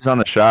what? he was on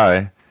the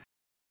Shy.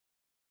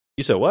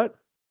 You said what?"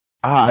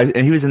 And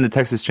he was in the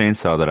Texas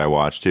Chainsaw that I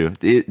watched too. Oh.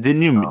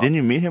 Didn't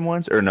you meet him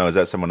once, or no? Is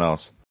that someone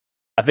else?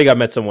 I think I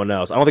met someone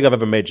else. I don't think I've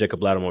ever met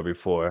Jacob Lattimore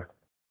before.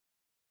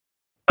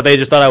 But they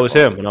just thought I was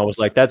Oh, him, and I was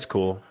like, "That's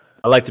cool."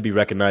 I like to be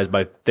recognized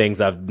by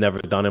things I've never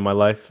done in my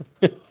life.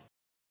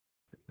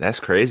 that's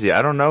crazy.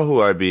 I don't know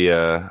who I'd be.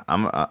 I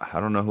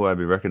don't know who I'd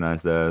be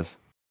recognized as.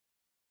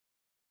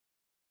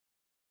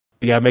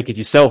 You gotta make it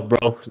yourself,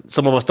 bro.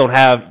 Some of us don't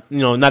have,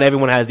 not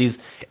everyone has these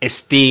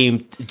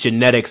esteemed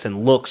genetics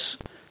and looks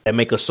that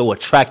make us so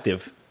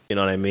attractive. You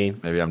know what I mean?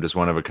 Maybe I'm just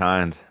one of a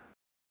kind.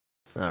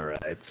 All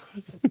right.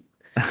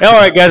 All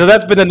right, guys. So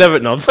that's been the never.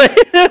 No, I'm saying.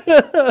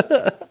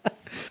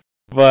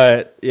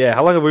 But yeah,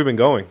 how long have we been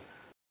going?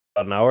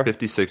 About an hour.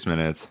 56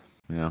 minutes.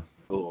 Yeah.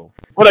 Cool.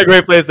 What a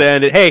great place to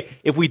end it. Hey,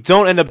 if we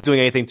don't end up doing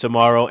anything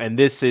tomorrow, and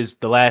this is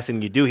the last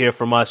thing you do hear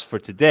from us for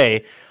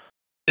today,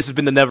 this has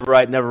been the Never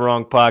Right, Never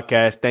Wrong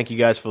podcast. Thank you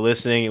guys for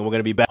listening, and we're going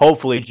to be back.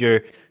 Hopefully,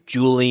 your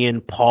Julian,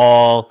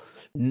 Paul,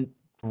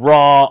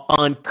 raw,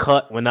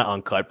 uncut. Well, not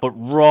uncut, but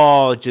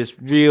raw, just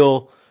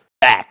real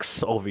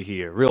facts over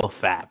here. Real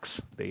facts,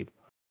 babe.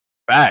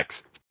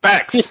 Facts.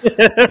 Facts. All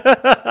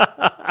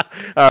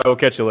right, we'll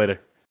catch you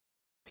later.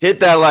 Hit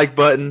that like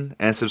button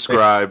and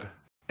subscribe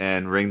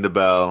and ring the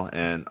bell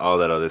and all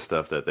that other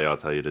stuff that they all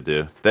tell you to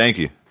do. Thank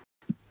you.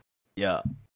 Yeah.